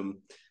rhythm.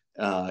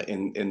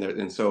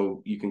 And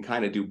so you can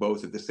kind of do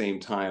both at the same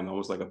time,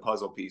 almost like a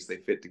puzzle piece. They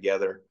fit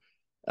together.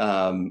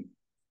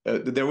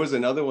 There was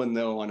another one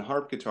though on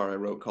harp guitar I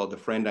wrote called "The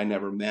Friend I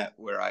Never Met,"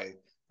 where I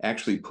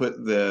actually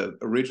put the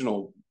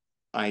original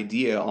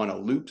idea on a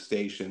loop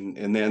station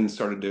and then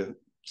started to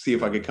see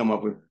if I could come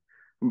up with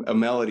a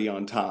melody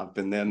on top,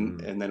 and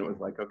then it was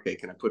like, okay,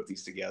 can I put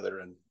these together,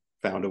 and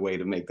found a way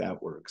to make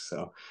that work.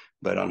 So,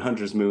 but on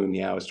Hunter's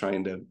Moon, I was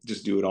trying to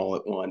just do it all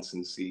at once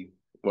and see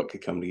what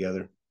could come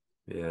together.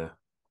 Yeah,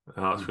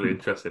 that's really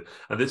interesting,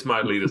 and this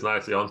might lead us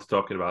nicely on to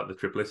talking about the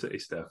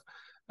triplicity stuff.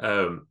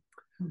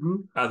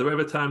 Are there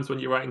ever times when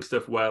you're writing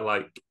stuff where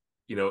like,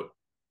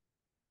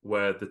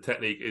 where the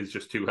technique is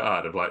just too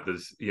hard, of like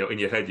there's, in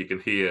your head you can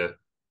hear,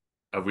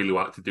 I really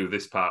want to do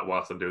this part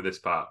whilst I'm doing this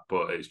part,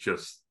 but it's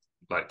just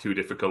like too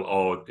difficult?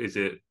 Or is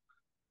it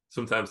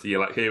sometimes you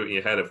like hear it in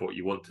your head of what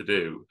you want to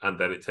do, and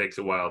then it takes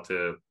a while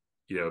to,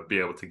 be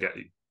able to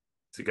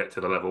get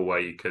to the level where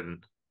you can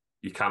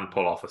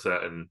pull off a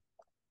certain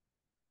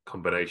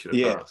combination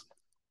of parts?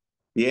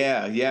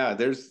 Yeah.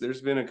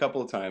 There's been a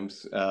couple of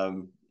times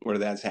where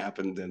that's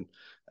happened, and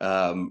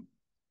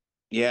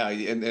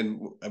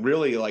and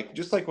really, like,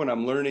 just like when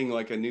I'm learning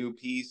like a new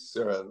piece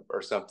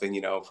or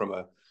something,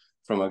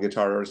 from a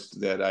guitarist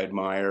that I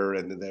admire,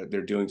 and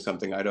they're doing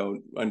something I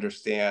don't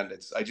understand.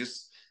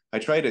 I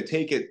try to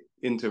take it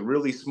into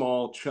really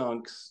small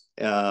chunks,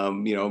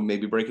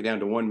 maybe break it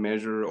down to one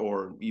measure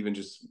or even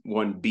just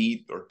one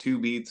beat or two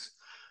beats,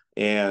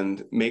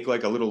 and make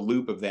like a little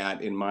loop of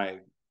that in my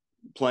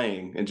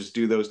playing, and just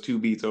do those two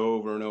beats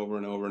over and over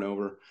and over and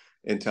over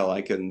until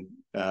I can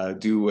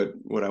do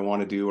what I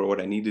want to do or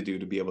what I need to do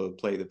to be able to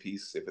play the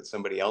piece if it's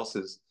somebody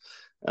else's.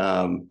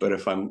 But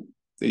if I'm,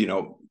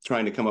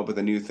 trying to come up with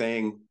a new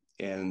thing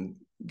and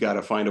got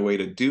to find a way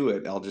to do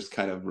it, I'll just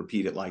kind of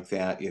repeat it like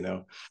that,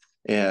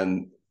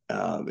 And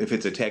if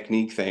it's a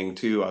technique thing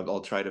too,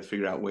 I'll try to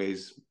figure out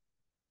ways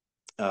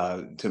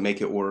to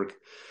make it work.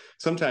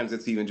 Sometimes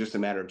it's even just a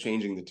matter of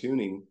changing the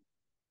tuning.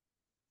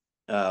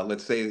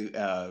 Let's say,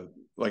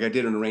 like I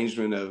did an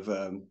arrangement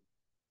of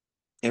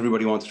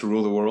Everybody Wants to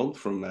Rule the World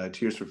from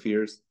Tears for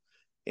Fears.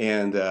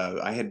 And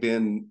I had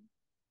been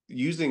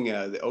using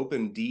the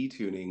open D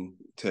tuning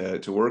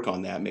to work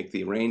on that, make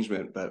the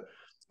arrangement. But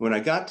when I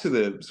got to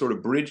the sort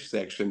of bridge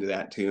section to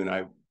that tune,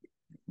 I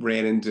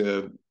ran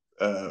into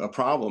a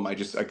problem. I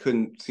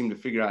couldn't seem to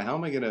figure out, how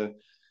am I going to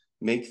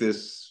make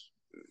this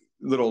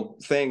little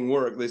thing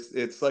work?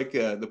 It's like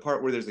the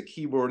part where there's a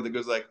keyboard that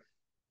goes like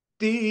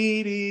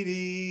dee dee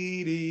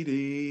dee dee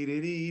dee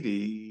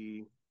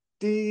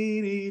dee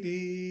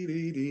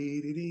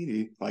dee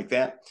dee, like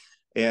that,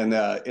 and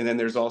then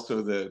there's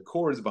also the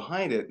chords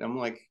behind it, and I'm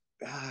like,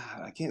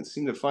 I can't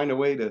seem to find a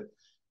way to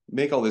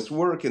make all this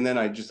work. And then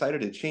I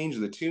decided to change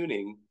the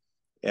tuning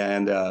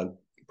and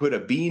put a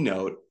B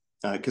note,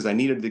 because I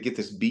needed to get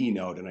this B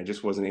note and I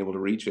just wasn't able to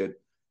reach it.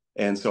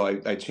 And so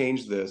I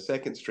changed the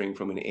second string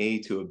from an A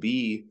to a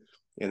B,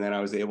 and then I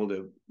was able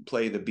to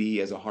play the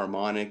B as a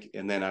harmonic,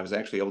 and then I was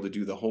actually able to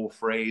do the whole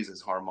phrase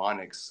as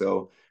harmonics.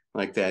 So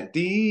like that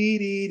dee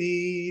dee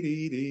dee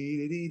dee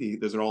dee dee dee,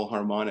 those are all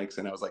harmonics.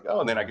 And I was like,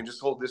 oh, and then I can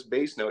just hold this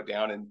bass note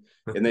down and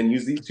then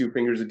use these two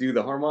fingers to do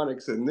the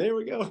harmonics, and there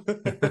we go.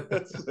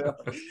 So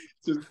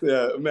it's just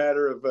a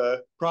matter of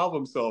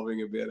problem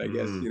solving a bit, I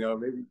guess. Maybe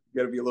you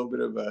got to be a little bit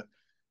of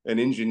an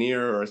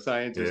engineer or a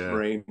scientist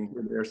brain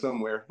in there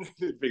somewhere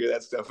to figure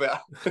that stuff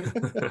out.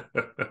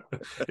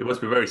 It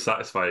must be very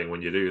satisfying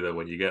when you do that,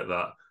 when you get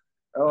that.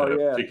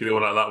 Yeah. Particularly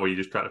one like that where you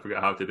just try to figure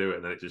out how to do it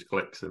and then it just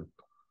clicks. And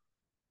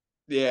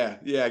yeah,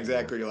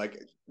 exactly.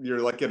 You're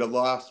like at a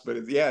loss, but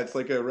it's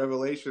like a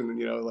revelation,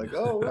 and like,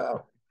 oh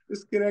wow,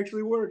 this can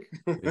actually work.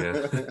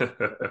 Yeah.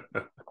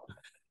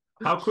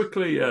 How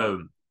quickly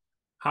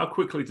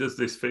does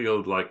this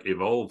field like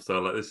evolve?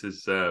 So like this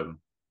is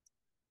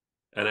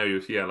I know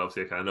you, yeah,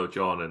 obviously I know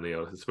John and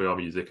listen to your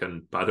music,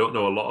 but I don't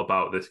know a lot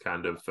about this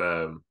kind of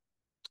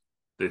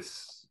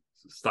this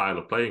style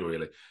of playing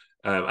really.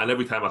 And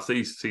every time I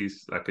see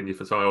like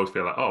and so I always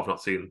feel like, oh, I've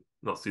not seen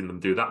them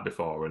do that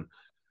before. And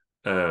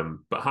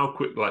but how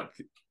quick like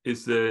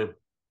is the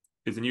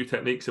new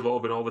techniques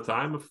evolving all the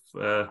time of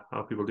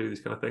how people do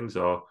these kind of things,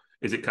 or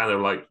is it kind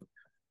of like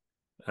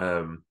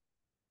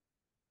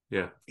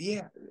yeah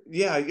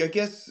I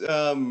guess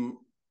the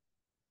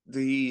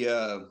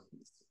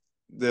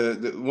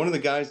one of the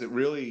guys that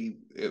really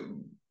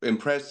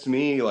impressed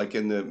me, like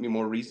in the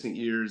more recent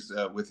years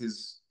with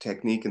his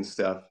technique and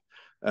stuff,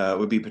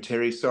 would be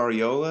Petteri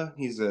Sariola.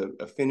 He's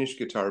a Finnish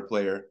guitar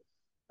player,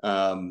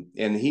 and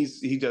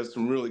he does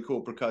some really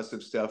cool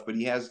percussive stuff, but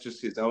he has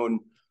just his own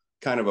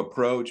kind of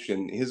approach,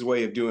 and his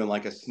way of doing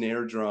like a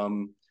snare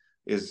drum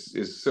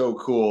is so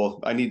cool.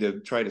 I need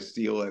to try to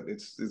steal it.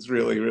 It's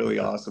really, really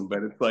awesome.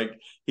 But it's like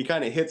he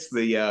kind of hits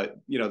the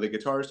the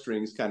guitar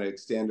strings kind of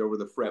extend over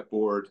the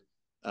fretboard.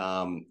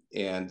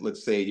 And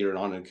let's say you're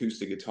on an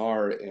acoustic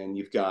guitar and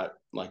you've got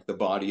like the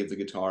body of the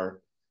guitar,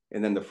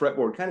 and then the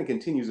fretboard kind of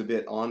continues a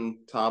bit on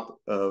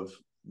top of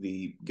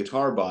the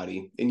guitar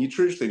body. And you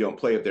traditionally don't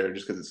play up there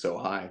just because it's so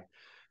high.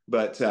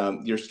 But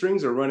your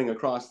strings are running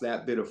across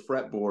that bit of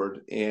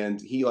fretboard,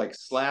 and he like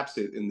slaps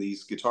it, and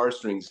these guitar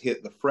strings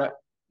hit the fret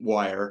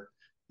wire,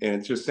 and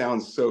it just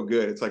sounds so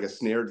good. It's like a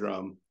snare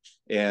drum,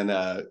 and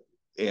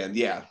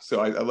yeah,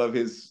 so I love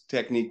his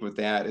technique with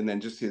that, and then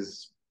just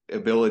his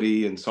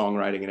ability and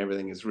songwriting and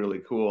everything is really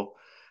cool.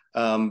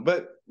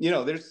 But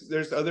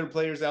there's other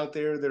players out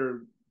there that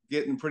are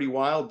getting pretty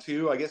wild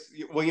too, I guess.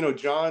 Well,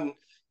 John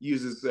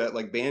uses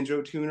like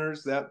banjo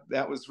tuners.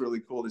 That was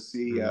really cool to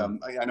see.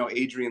 I know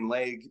Adrian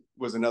Legg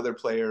was another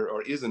player,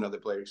 or is another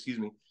player, excuse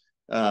me.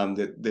 I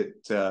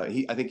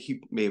think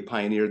he may have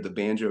pioneered the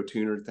banjo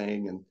tuner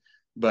thing,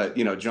 but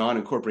John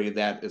incorporated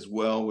that as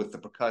well with the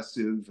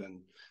percussive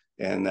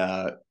and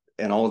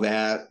all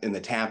that, and the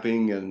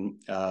tapping.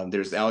 And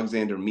there's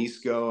Alexander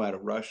Misko out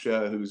of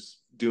Russia who's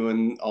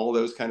doing all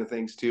those kind of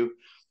things too.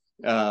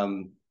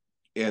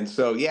 And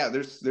so yeah,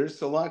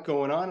 there's a lot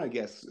going on, I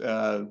guess.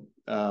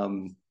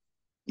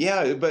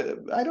 Yeah, but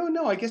I don't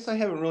know. I guess I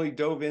haven't really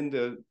dove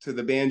into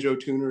the banjo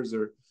tuners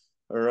or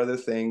other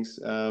things.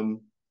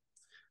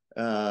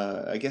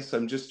 I guess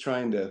I'm just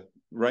trying to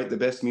write the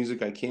best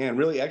music I can.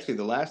 Really, actually,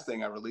 the last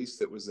thing I released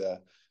that was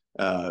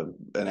an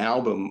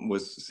album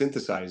was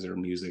synthesizer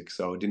music,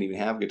 so it didn't even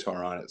have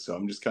guitar on it. So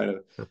I'm just kind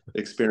of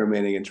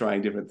experimenting and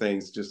trying different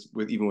things, just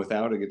even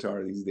without a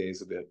guitar these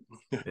days a bit.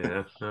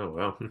 Yeah. Oh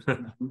well.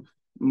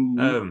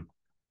 Mm-hmm.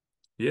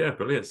 Yeah,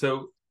 brilliant.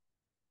 So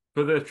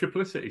for the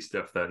Triplicity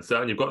stuff then,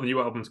 so and you've got the new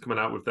albums coming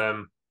out with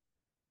them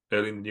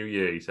early in the new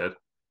year, you said.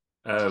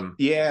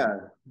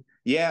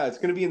 Yeah, it's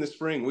going to be in the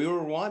spring. We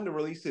were wanting to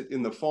release it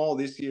in the fall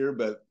this year,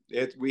 but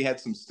we had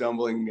some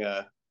stumbling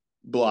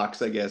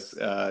blocks, I guess,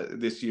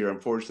 this year,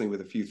 unfortunately,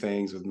 with a few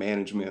things with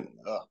management.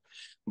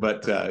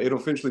 But it'll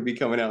officially be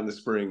coming out in the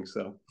spring.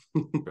 So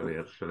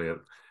brilliant.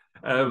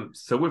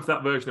 So with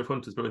that version of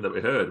Hunter's Moon that we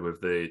heard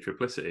with the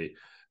Triplicity,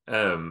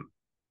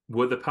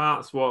 were the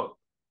parts what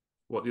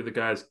the other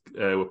guys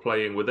were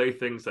playing? Were they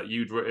things that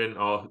you'd written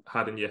or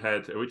had in your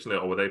head originally,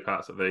 or were they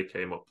parts that they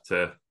came up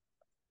to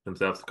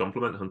themselves to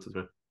complement Hunter's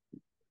Moon?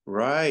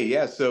 Right.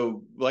 Yeah.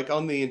 So like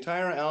on the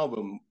entire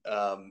album,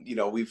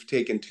 we've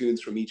taken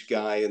tunes from each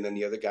guy, and then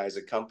the other guys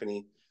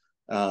accompany.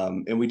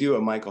 And we do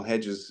a Michael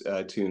Hedges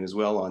tune as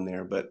well on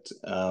there. But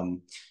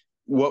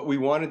what we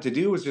wanted to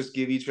do was just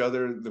give each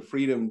other the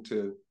freedom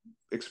to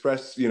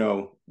express,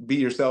 be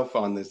yourself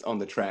on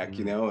the track,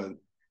 and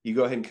you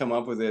go ahead and come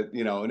up with it,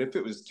 and if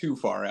it was too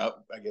far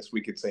out, I guess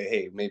we could say,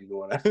 hey, maybe you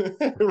want to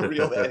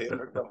reel that in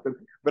or something.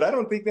 But I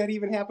don't think that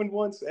even happened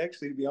once,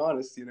 actually, to be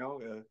honest.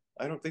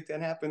 I don't think that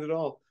happened at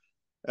all.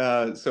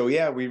 So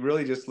yeah, we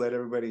really just let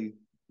everybody,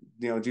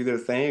 do their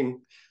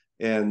thing,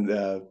 and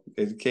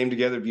it came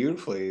together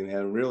beautifully, and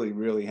I'm really,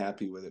 really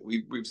happy with it.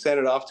 We've sent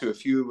it off to a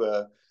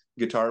few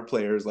guitar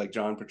players like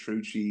John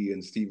Petrucci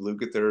and Steve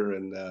Lukather,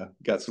 and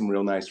got some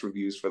real nice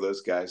reviews for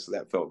those guys, so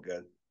that felt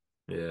good.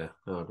 Yeah,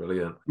 oh,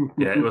 brilliant.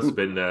 Yeah, it must have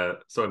been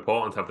so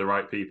important to have the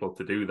right people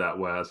to do that,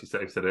 where, as you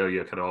said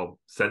earlier, kind of all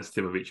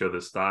sensitive of each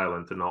other's style,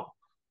 and to not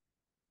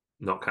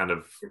kind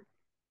of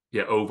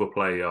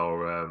overplay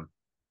or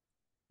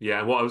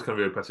and what I was kind of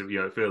really impressive,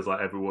 it feels like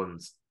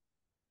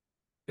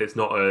it's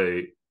not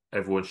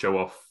everyone show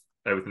off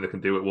everything they can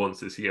do at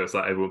once. It's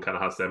like everyone kind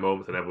of has their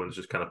moments, and everyone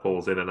just kind of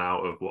pulls in and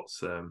out of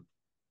what's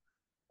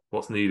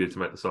needed to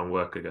make the song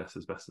work, I guess,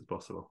 as best as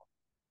possible.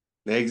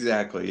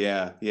 Exactly.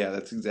 Yeah.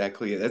 That's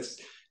exactly it.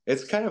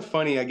 It's kind of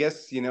funny, I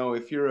guess.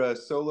 If you're a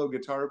solo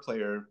guitar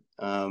player,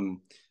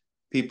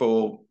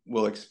 people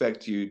will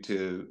expect you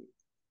to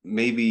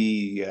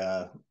maybe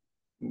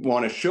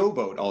want to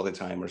showboat all the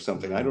time or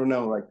something. I don't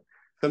know. Like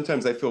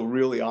sometimes I feel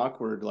really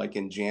awkward, like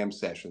in jam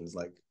sessions,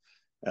 like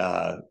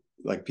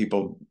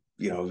people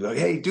like,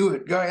 hey, do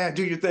it, go ahead,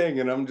 do your thing.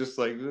 And I'm just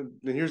like,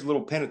 here's a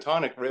little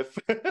pentatonic riff.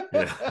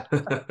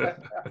 Yeah.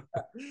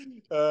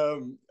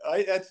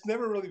 That's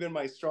never really been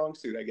my strong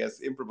suit, I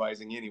guess,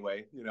 improvising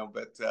anyway,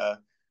 but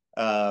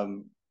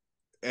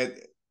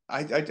and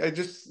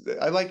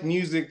I like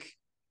music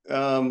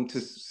to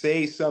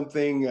say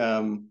something,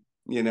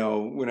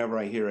 whenever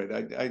I hear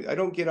it. I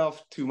don't get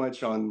off too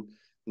much on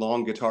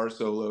long guitar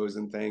solos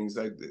and things.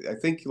 I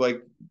think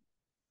like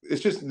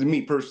it's just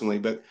me personally,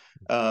 but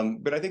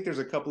I think there's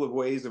a couple of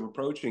ways of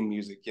approaching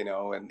music,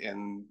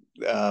 and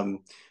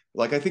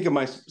like I think of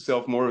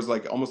myself more as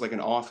like almost like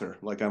an author,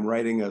 like I'm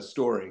writing a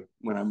story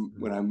when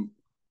I'm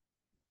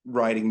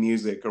writing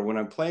music, or when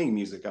I'm playing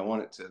music, I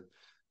want it to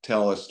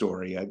tell a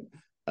story.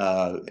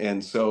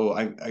 And so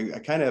I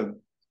kind of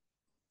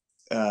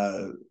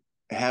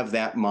have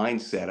that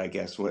mindset, I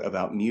guess,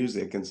 about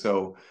music. And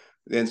so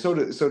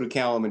do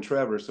Callum and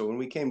Trevor. So when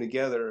we came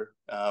together,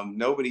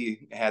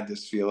 nobody had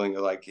this feeling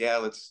of like, yeah,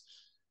 let's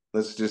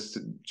just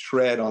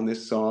shred on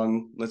this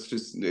song.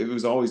 It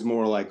was always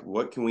more like,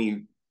 what can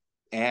we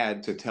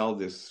add to tell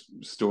this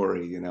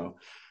story,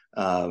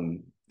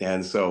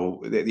 and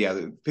so, yeah,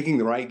 picking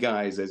the right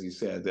guys, as you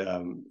said,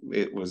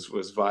 it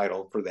was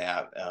vital for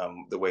that.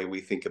 The way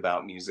we think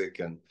about music,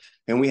 and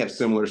we have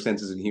similar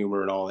senses of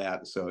humor and all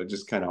that, so it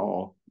just kind of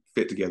all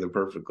fit together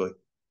perfectly.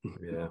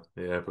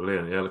 Yeah,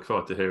 brilliant. Yeah, look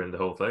forward to hearing the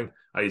whole thing.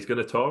 Are you going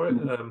to tour it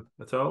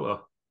at all?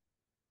 Or?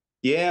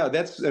 Yeah,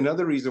 that's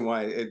another reason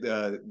why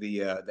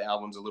the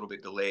album's a little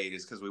bit delayed,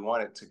 is because we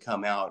want it to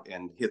come out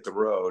and hit the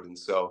road. And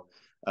so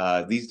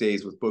these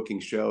days with booking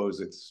shows,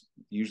 it's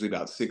usually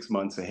about 6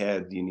 months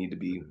ahead. You need to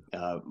be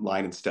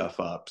lining stuff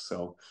up.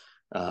 So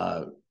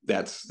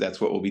that's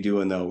what we'll be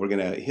doing, though. We're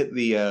gonna hit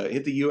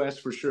the U.S.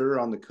 for sure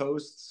on the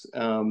coasts,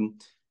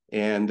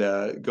 and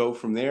go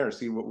from there.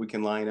 See what we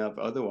can line up.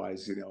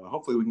 Otherwise,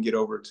 hopefully we can get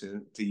over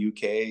to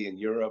UK and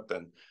Europe.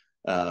 And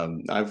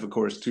I've of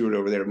course toured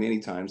over there many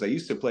times. I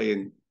used to play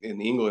in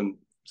England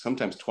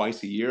sometimes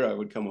twice a year. I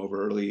would come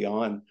over early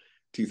on,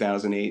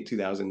 2008,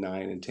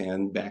 2009, and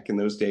 10, back in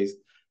those days,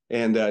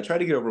 and try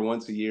to get over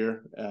once a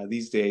year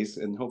these days,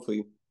 and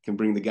hopefully can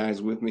bring the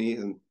guys with me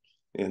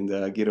and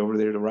get over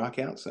there to rock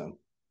out some.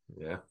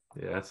 Yeah,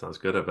 sounds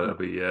good. I bet it'll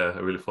be a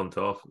really fun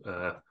talk.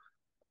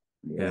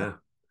 Yeah,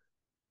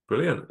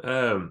 brilliant.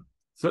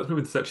 So let's move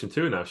into section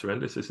 2 now,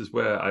 Sharendis. This is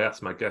where I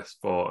ask my guests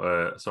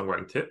for a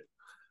songwriting tip.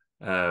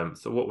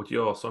 So what would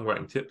your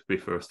songwriting tip be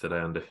for us today,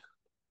 Andy?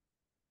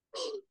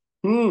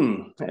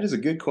 That is a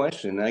good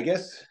question. I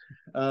guess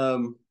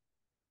when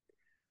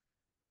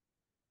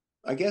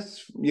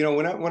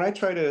I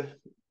try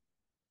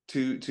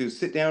to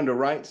sit down to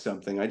write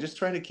something, I just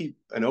try to keep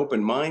an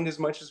open mind as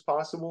much as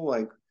possible.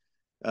 Like,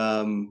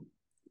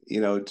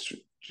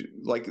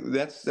 like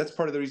that's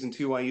part of the reason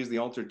too why I use the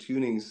altered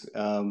tunings.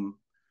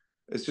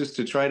 It's just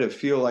to try to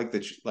feel like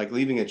like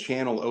leaving a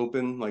channel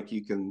open, like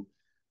you can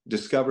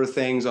discover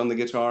things on the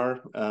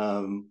guitar.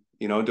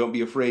 Don't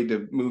be afraid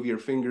to move your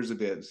fingers a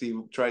bit.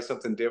 Try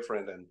something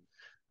different, and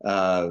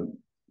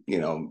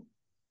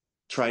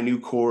try new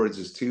chords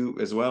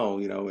as well.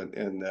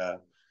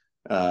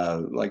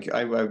 Like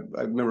I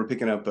remember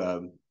picking up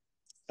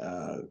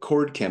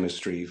chord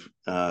chemistry,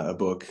 a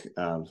book.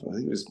 I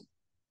think his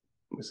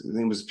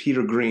name was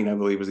Peter Green, I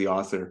believe, was the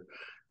author.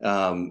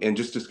 And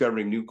just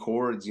discovering new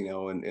chords,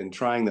 and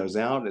trying those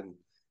out,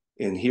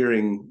 and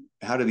hearing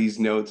how do these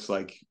notes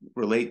like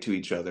relate to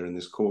each other in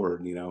this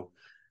chord, and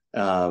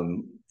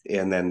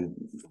then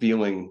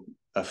feeling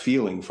a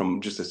feeling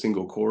from just a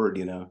single chord,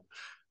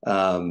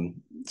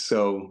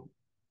 so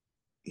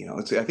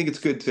I think it's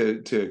good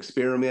to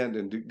experiment,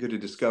 and good to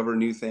discover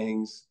new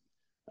things,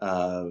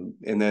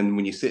 and then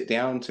when you sit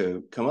down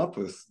to come up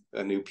with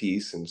a new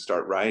piece and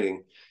start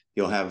writing,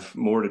 you'll have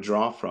more to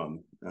draw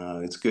from.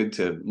 It's good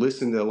to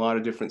listen to a lot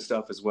of different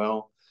stuff as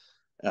well.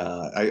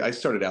 I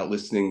started out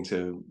listening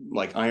to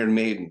like Iron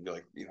Maiden,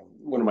 like,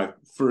 one of my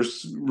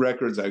first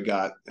records I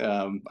got,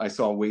 I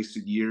saw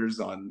Wasted Years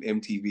on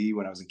MTV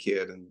when I was a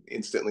kid, and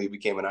instantly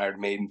became an Iron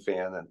Maiden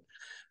fan.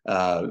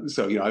 And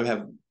so, I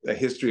have a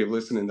history of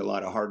listening to a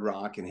lot of hard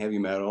rock and heavy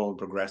metal and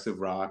progressive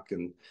rock.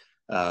 And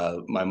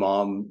my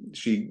mom,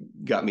 she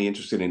got me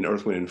interested in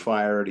Earth, Wind and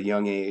Fire at a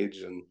young age.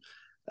 And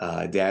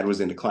dad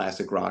was into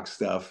classic rock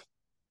stuff.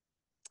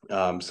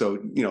 So,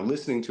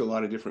 listening to a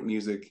lot of different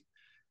music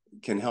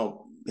can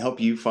help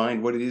you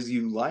find what it is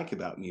you like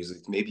about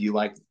music. Maybe you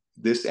like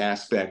this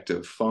aspect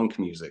of funk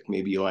music.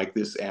 Maybe you like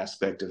this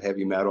aspect of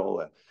heavy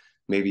metal.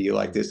 Maybe you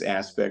like this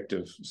aspect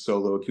of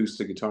solo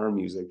acoustic guitar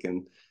music.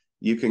 And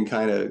you can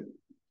kind of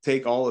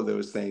take all of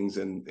those things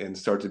and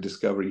start to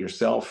discover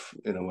yourself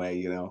in a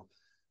way,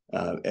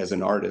 as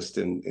an artist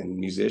and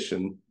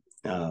musician.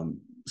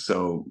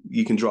 So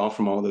you can draw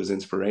from all those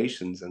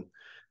inspirations. And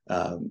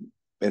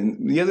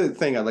the other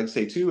thing I'd like to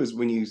say too is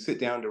when you sit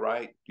down to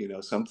write,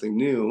 something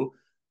new,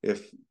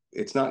 if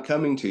it's not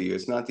coming to you,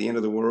 it's not the end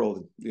of the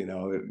world.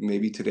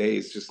 Maybe today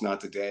is just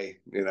not the day,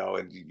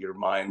 and your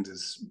mind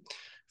is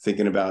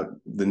thinking about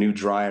the new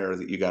dryer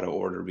that you got to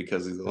order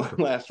because the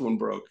last one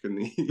broke,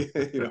 and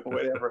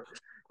whatever.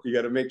 You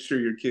got to make sure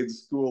your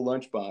kid's school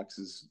lunchbox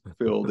is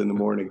filled in the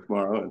morning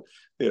tomorrow,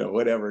 and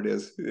whatever it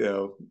is,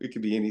 it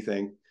could be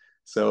anything.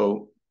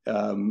 So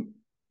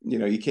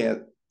you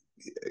can't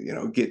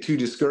get too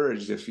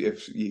discouraged if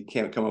you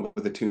can't come up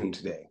with a tune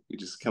today. You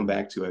just come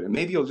back to it, and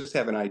maybe you'll just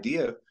have an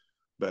idea,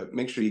 but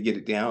make sure you get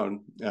it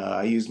down.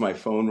 I use my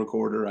phone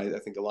recorder. I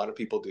think a lot of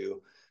people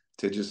do,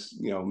 to just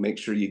make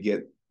sure you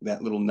get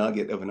that little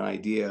nugget of an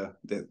idea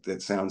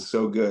that sounds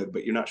so good,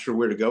 but you're not sure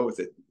where to go with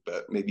it.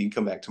 But maybe you can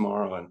come back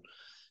tomorrow and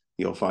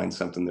you'll find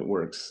something that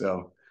works.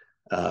 So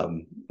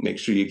make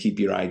sure you keep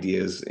your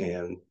ideas,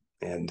 and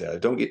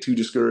don't get too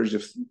discouraged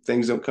if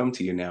things don't come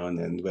to you now and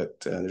then. But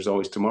there's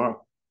always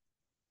tomorrow.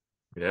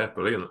 Yeah,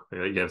 brilliant.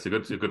 Yeah, it's a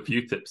good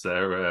few tips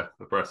there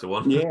for press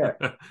one. Yeah,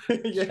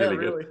 yeah, really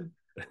good.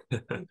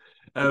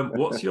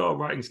 What's your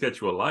writing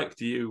schedule like?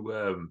 Do you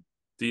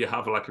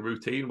have like a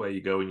routine where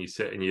you go and you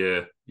sit and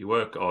you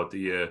work, or do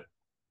you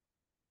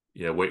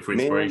wait for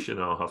inspiration?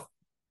 Man, or have...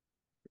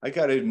 I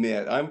got to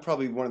admit, I'm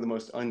probably one of the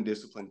most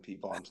undisciplined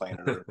people on planet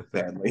Earth,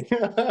 sadly.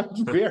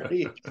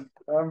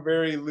 I'm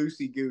very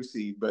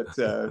loosey-goosey, but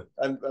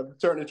I'm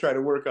starting to try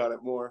to work on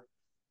it more,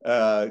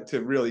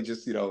 to really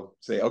just,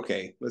 say,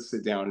 okay, let's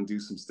sit down and do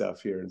some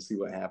stuff here and see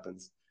what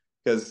happens.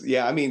 Because,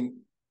 yeah, I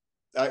mean,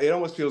 it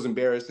almost feels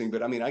embarrassing,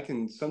 but I mean, I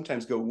can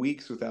sometimes go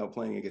weeks without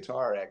playing a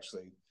guitar,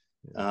 actually.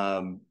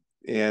 Yeah.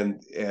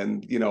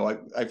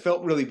 I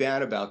felt really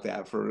bad about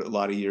that for a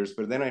lot of years,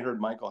 but then I heard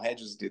Michael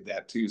Hedges did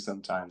that too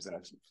sometimes, and I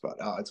thought,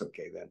 oh, it's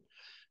okay then.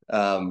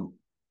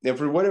 And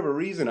for whatever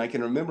reason, I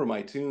can remember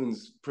my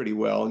tunes pretty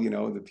well,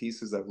 the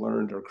pieces I've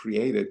learned or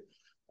created.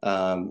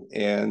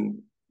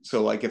 And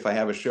so like if I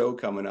have a show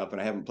coming up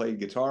and I haven't played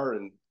guitar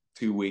in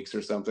 2 weeks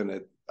or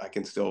something, I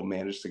can still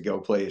manage to go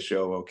play a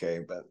show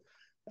okay.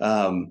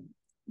 Yeah,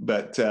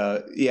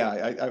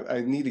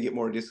 I need to get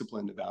more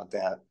disciplined about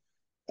that.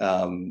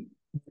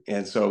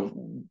 And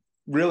so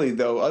really,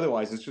 though,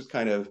 otherwise it's just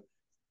kind of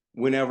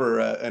whenever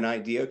an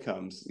idea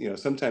comes,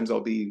 sometimes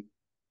I'll be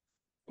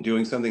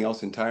doing something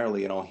else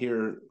entirely and I'll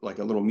hear like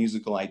a little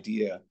musical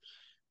idea,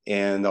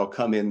 and I'll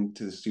come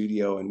into the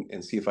studio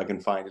and see if I can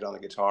find it on the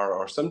guitar,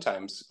 or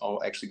sometimes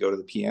I'll actually go to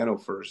the piano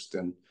first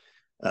and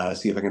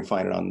see if I can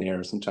find it on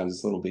there. Sometimes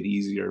it's a little bit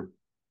easier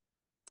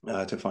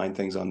to find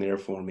things on there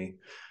for me,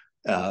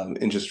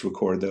 and just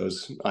record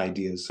those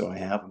ideas so I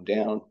have them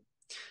down.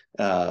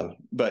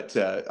 But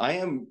I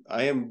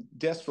am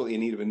desperately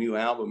in need of a new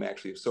album,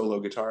 actually, of solo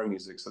guitar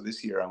music. So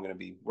this year I'm going to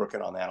be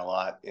working on that a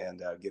lot,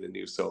 and get a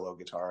new solo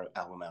guitar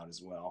album out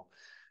as well.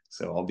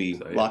 So I'll be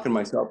locking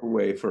myself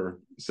away for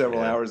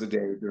several hours a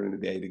day during the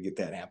day to get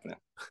that happening.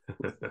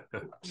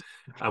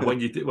 And when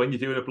you're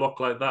doing a block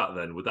like that,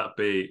 then would that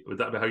be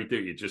how you do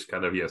it? You just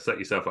kind of set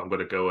yourself, I'm going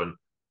to go and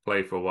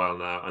play for a while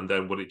now, and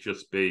then would it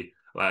just be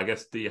like, I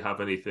guess, do you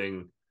have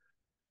anything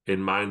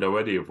in mind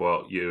already of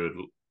what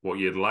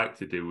you'd like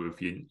to do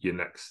with your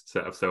next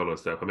set of solo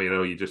stuff? I mean, I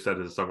know you just said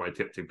as a songwriter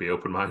tip to be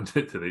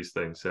open-minded to these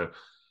things. So,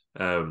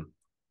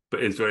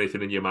 but is there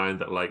anything in your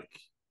mind that like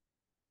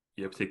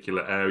your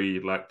particular area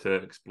you'd like to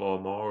explore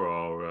more,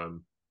 or?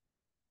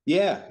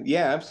 Yeah,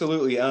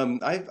 absolutely.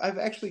 I've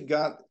actually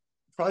got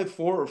probably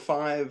 4 or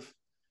 5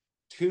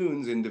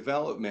 tunes in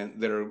development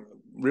that are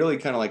really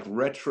kind of like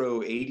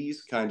retro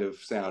 80s kind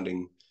of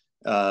sounding.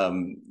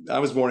 I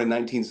was born in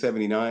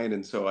 1979,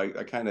 and so I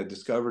kind of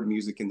discovered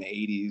music in the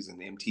 80s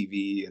and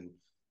MTV,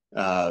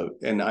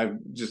 and I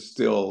just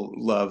still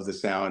love the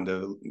sound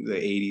of the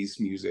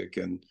 80s music,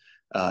 and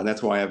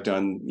that's why I've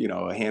done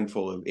a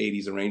handful of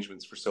 80s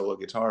arrangements for solo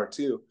guitar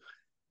too.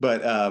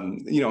 But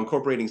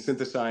incorporating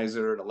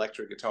synthesizer and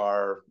electric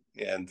guitar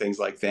and things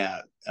like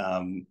that.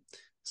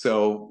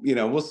 So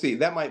we'll see.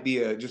 That might be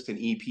just an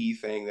EP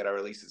thing that I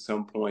release at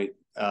some point.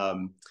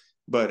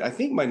 But I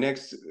think my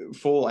next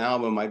full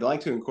album, I'd like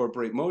to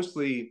incorporate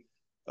mostly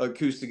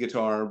acoustic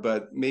guitar,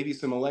 but maybe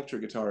some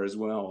electric guitar as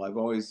well. I've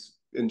always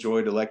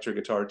enjoyed electric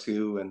guitar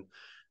too, and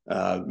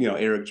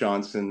Eric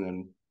Johnson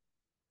and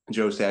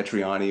Joe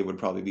Satriani would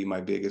probably be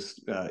my biggest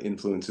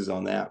influences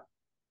on that.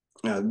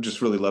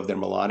 Just really love their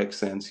melodic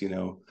sense,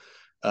 and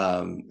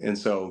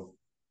so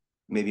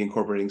maybe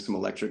incorporating some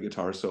electric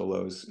guitar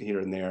solos here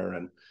and there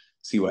and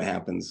see what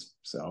happens.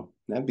 So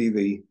that'd be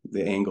the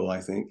angle,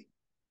 I think.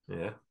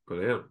 Yeah,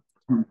 brilliant.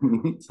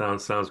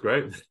 sounds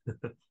great.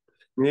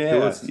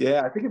 Yeah, I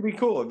think it'd be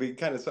cool. It'd be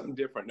kind of something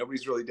different.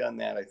 Nobody's really done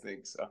that, I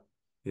think. So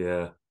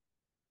yeah.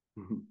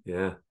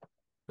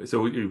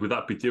 So would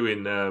that be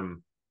doing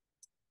some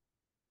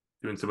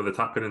of the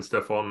tapping and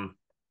stuff on?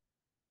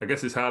 I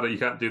guess it's harder. You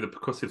can't do the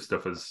percussive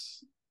stuff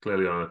as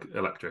clearly on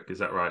electric. Is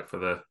that right for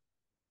the?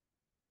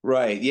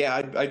 Right. Yeah.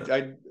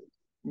 I'd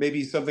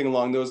maybe something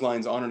along those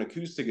lines on an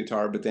acoustic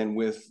guitar, but then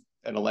with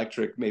an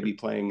electric, maybe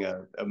playing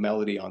a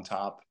melody on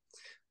top,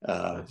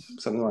 nice.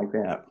 Something like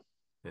that.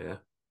 Yeah.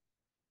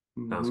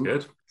 Sounds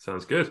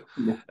good.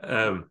 Yeah.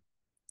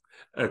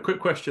 A quick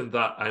question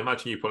that I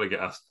imagine you probably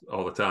get asked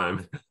all the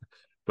time,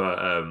 but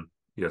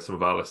some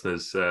of our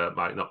listeners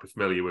might not be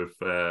familiar with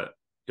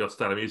your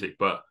style of music,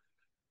 but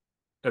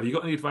have you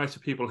got any advice for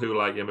people who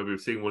like, maybe we've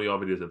seen one of your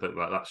videos and think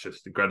like that's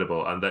just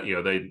incredible, and that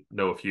they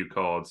know a few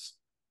chords,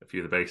 a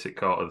few of the basic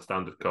chords or the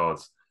standard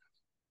chords.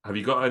 Have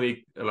you got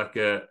any like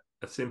a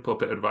simple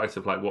bit of advice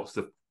of like what's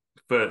a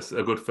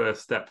good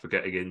first step for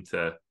getting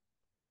into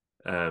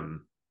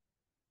some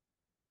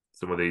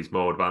of these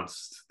more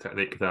advanced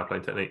guitar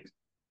playing techniques?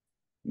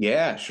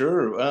 Yeah,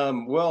 sure.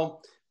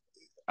 Well,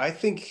 I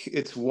think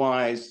it's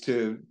wise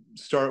to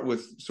start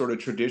with sort of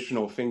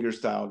traditional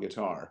fingerstyle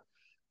guitar.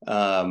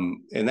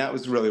 And that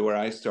was really where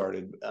I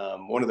started.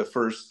 One of the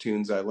first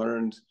tunes I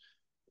learned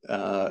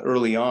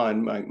early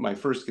on, my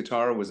first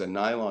guitar was a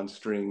nylon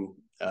string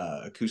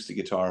acoustic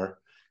guitar.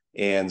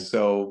 And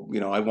so,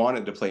 I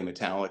wanted to play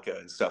Metallica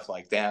and stuff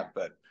like that,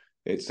 but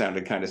it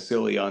sounded kind of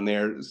silly on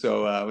there.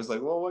 So I was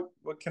like, well,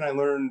 what can I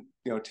learn,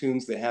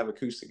 tunes that have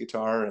acoustic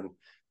guitar? And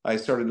I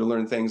started to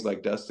learn things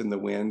like Dust in the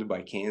Wind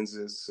by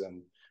Kansas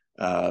and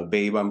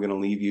Babe, I'm Gonna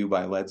Leave You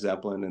by Led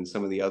Zeppelin and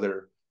some of the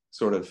other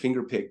sort of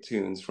fingerpick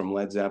tunes from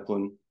Led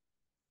Zeppelin.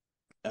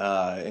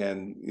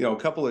 And, a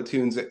couple of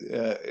tunes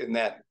in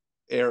that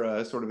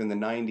era, sort of in the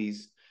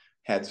 90s,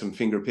 had some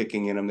finger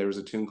picking in them. There was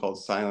a tune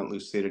called Silent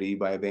Lucidity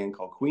by a band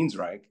called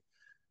Queensryche.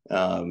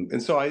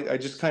 And so I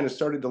just kind of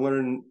started to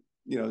learn,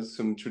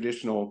 some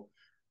traditional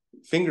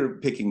finger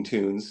picking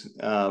tunes.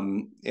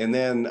 And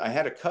then I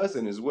had a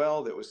cousin as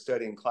well that was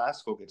studying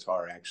classical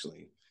guitar,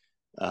 actually.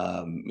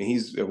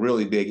 He's a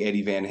really big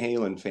Eddie Van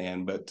Halen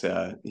fan, but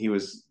he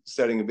was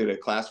studying a bit of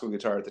classical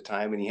guitar at the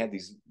time, and he had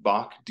these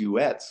Bach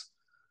duets.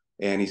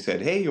 And he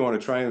said, hey, you want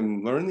to try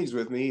and learn these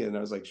with me? And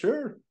I was like,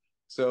 sure.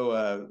 So,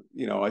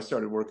 I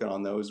started working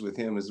on those with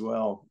him as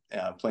well,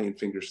 playing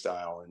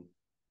fingerstyle. And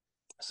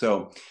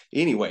so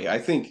anyway, I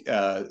think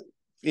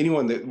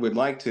anyone that would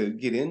like to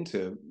get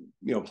into,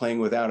 playing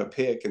without a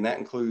pick, and that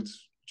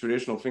includes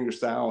traditional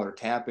fingerstyle or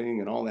tapping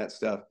and all that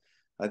stuff,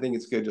 I think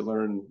it's good to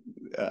learn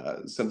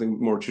something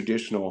more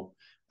traditional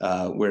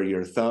where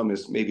your thumb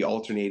is maybe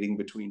alternating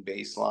between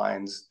bass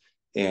lines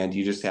and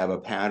you just have a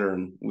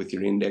pattern with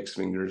your index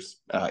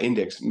fingers,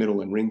 index, middle,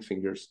 and ring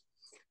fingers.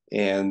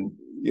 And,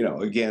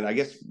 again, I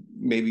guess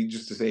maybe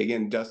just to say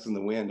again, Dust in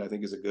the Wind, I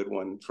think is a good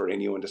one for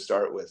anyone to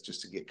start with,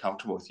 just to get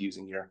comfortable with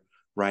using your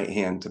right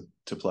hand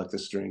to pluck the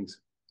strings.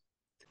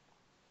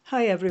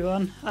 Hi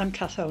everyone, I'm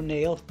Kath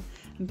O'Neill,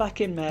 and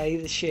back in May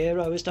this year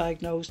I was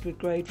diagnosed with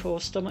grade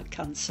 4 stomach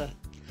cancer.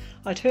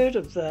 I'd heard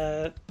of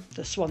the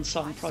Swan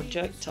Song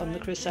Project on the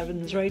Chris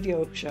Evans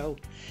radio show,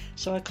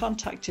 so I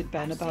contacted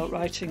Ben about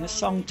writing a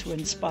song to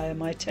inspire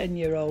my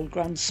 10-year-old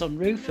grandson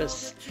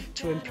Rufus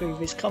to improve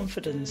his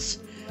confidence.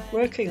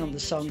 Working on the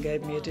song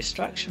gave me a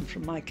distraction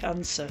from my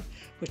cancer,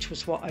 which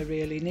was what I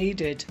really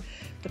needed.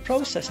 The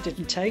process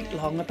didn't take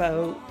long,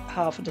 about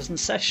half a dozen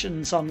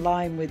sessions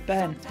online with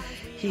Ben.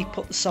 He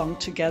put the song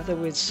together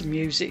with some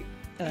music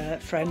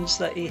friends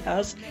that he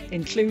has,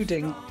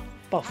 including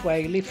Boff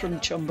Whaley from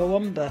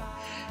Chumbawamba.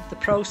 The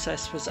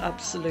process was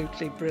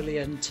absolutely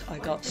brilliant. I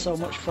got so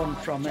much fun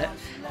from it.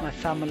 My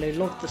family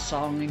loved the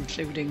song,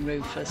 including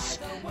Rufus.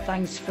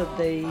 Thanks for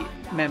the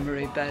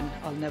memory, Ben.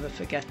 I'll never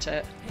forget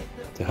it.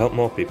 To help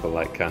more people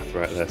like Kath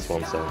write their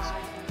swan songs,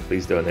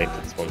 please donate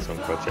to the Swan Song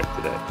Project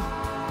today.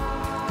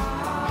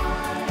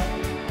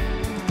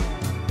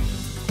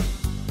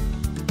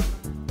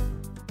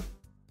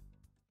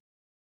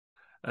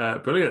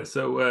 Brilliant.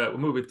 So we're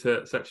moving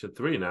to section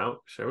 3 now,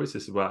 shall we? This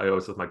is where I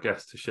always have my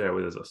guests to share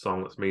with us a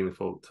song that's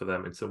meaningful to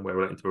them in some way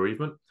relating to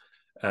bereavement.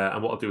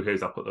 And what I'll do here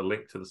is I'll put the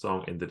link to the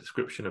song in the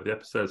description of the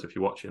episode. So if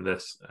you're watching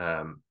this,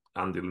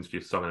 Andy will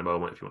introduce the song in a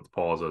moment. If you want to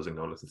pause us and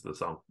go and listen to the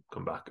song,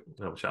 come back and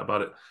have a chat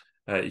about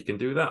it, you can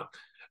do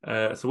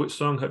that. So which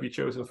song have you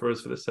chosen for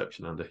us for this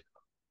section, Andy?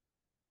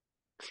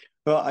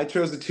 Well, I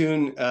chose a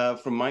tune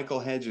from Michael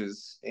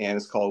Hedges, and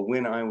it's called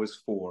When I Was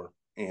 4.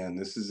 And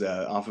this is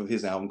off of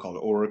his album called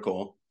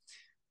Oracle.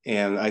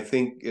 And I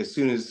think as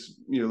soon as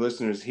your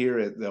listeners hear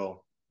it,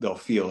 they'll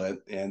feel it.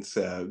 And it's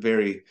a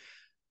very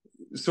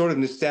sort of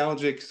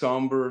nostalgic,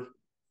 somber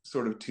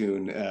sort of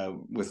tune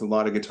with a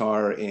lot of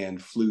guitar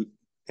and flute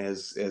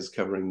as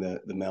covering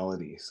the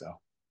melody. So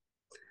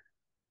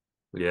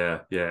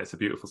yeah, it's a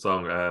beautiful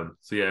song.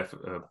 So yeah,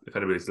 if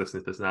anybody's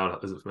listening to this now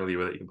and isn't familiar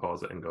with it, you can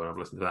pause it and go and have a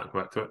listen to that and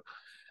come back to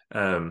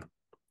it.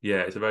 Yeah,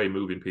 it's a very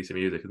moving piece of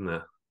music, isn't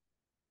it?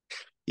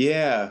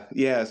 Yeah,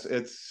 yes,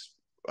 it's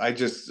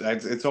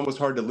almost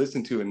hard to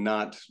listen to and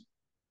not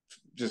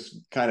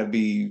just kind of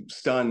be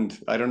stunned.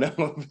 I don't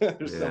know if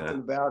there's something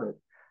about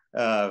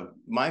it.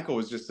 Michael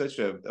was just such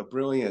a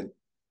brilliant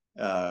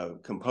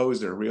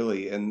composer,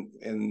 really, and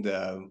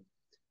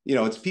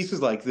it's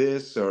pieces like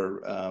this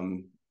or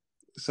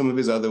some of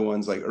his other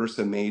ones like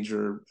Ursa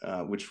Major,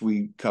 which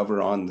we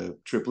cover on the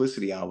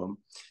Triplicity album.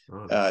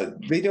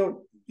 They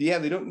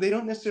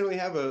don't necessarily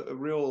have a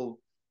real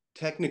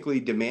technically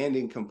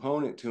demanding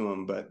component to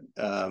them,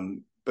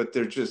 but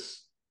they're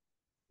just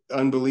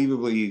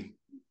unbelievably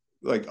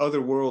like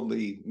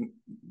otherworldly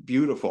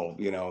beautiful,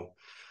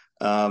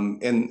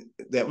 and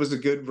that was a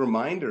good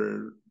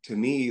reminder to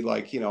me.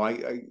 Like,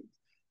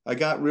 I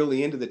got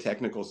really into the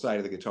technical side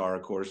of the guitar,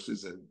 of course,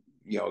 as a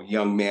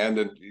young man,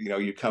 and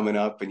you're coming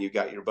up and you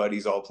got your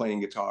buddies all playing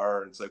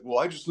guitar, and it's like, well,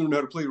 I just learned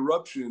how to play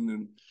Eruption,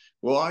 and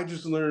well, I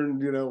just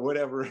learned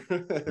whatever.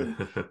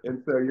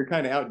 and so you're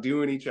kind of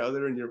outdoing each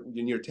other, and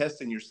you're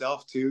testing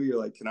yourself too. You're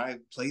like, can I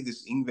play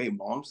this Yngwie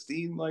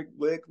Malmsteen like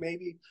lick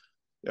maybe?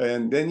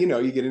 And then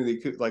you get into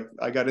the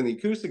I got in the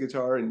acoustic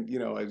guitar, and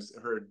I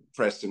heard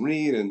Preston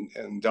Reed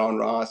and Don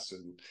Ross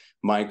and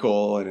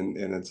Michael, and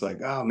it's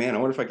like, oh man, I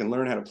wonder if I can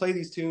learn how to play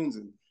these tunes,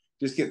 and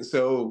just getting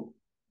so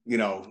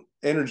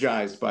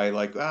energized by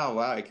like, oh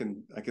wow, I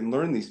can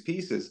learn these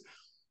pieces.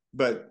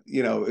 But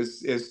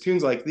as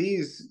tunes like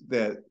these,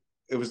 that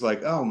it was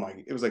like,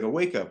 it was like a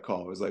wake up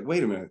call. It was like,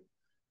 wait a minute,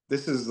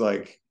 this is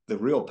like the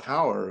real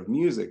power of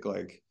music.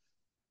 Like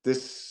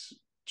this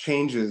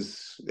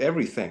changes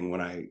everything when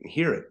I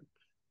hear it.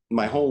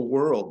 My whole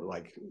world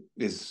like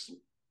is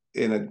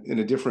in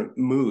a different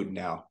mood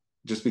now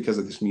just because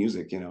of this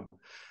music,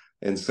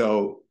 And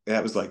so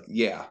that was like,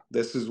 yeah,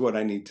 this is what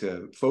I need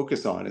to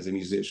focus on as a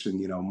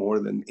musician, more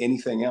than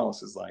anything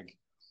else, is like,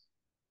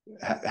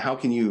 how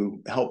can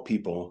you help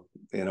people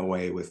in a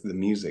way with the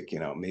music?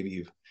 Maybe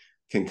you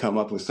can come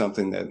up with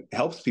something that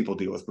helps people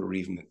deal with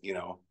bereavement,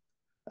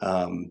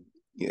 and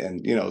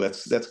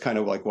that's kind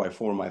of like why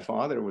For My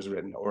Father was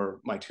written, or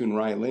my tune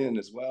Rye Lynn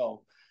as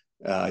well,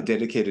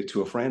 dedicated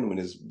to a friend when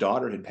his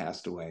daughter had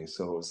passed away.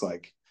 So it was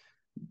like,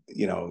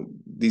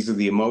 these are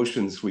the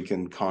emotions we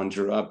can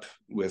conjure up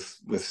with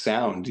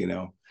sound,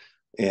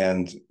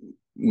 and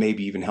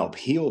maybe even help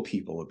heal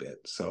people a bit.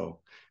 So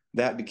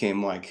that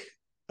became like,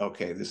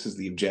 okay, this is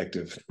the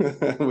objective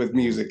with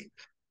music.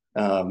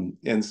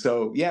 And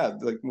so, yeah,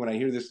 like when I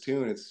hear this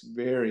tune, it's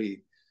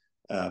very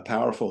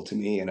powerful to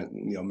me, and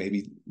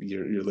maybe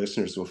your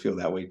listeners will feel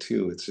that way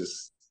too. It's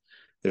just,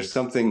 there's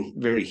something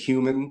very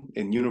human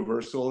and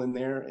universal in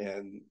there,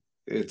 and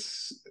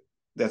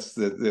that's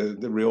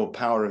the real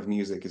power of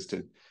music, is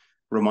to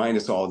remind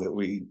us all that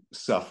we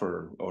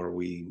suffer or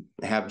we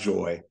have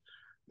joy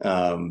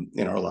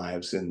in our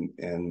lives, and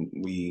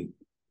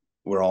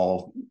we're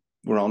all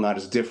not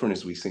as different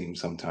as we seem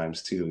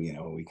sometimes too.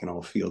 We can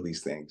all feel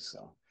these things,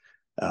 so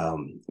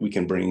we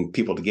can bring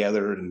people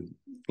together and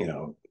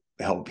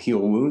help heal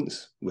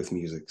wounds with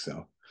music.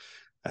 So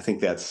I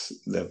think that's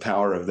the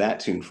power of that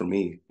tune for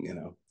me,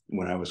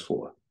 when I was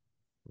 4.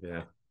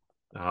 Yeah.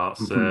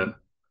 That's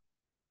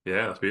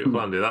yeah, that's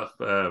beautiful, Andy. That's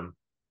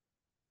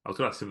I was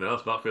going to ask something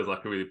else, but that feels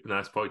like a really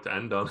nice point to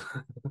end on.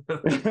 Yeah,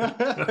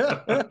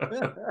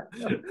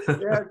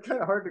 it's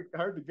kind of hard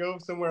to go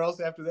somewhere else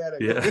after that, I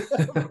guess.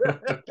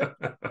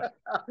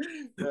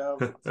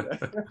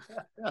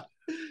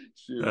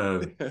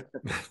 Shoot.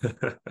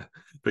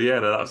 But yeah,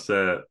 no,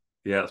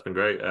 that's been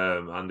great,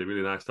 Andy.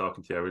 Really nice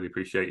talking to you. I really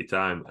appreciate your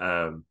time.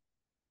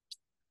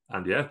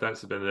 And yeah,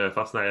 thanks. It's been a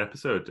fascinating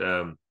episode.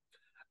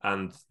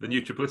 And the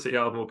new Triplicity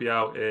album will be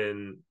out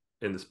in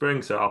the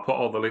spring, so I'll put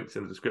all the links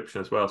in the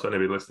description as well, so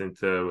anybody listening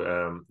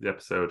to the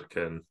episode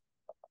can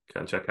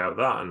check out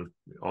that and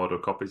order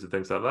copies and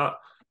things like that.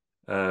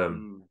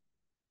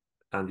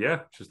 And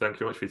yeah, just thank you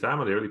very much for your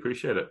time, Andy. I really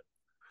appreciate it.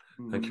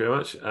 Thank you very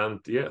much, and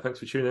yeah, thanks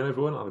for tuning in,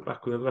 everyone. I'll be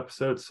back with another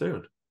episode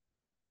soon.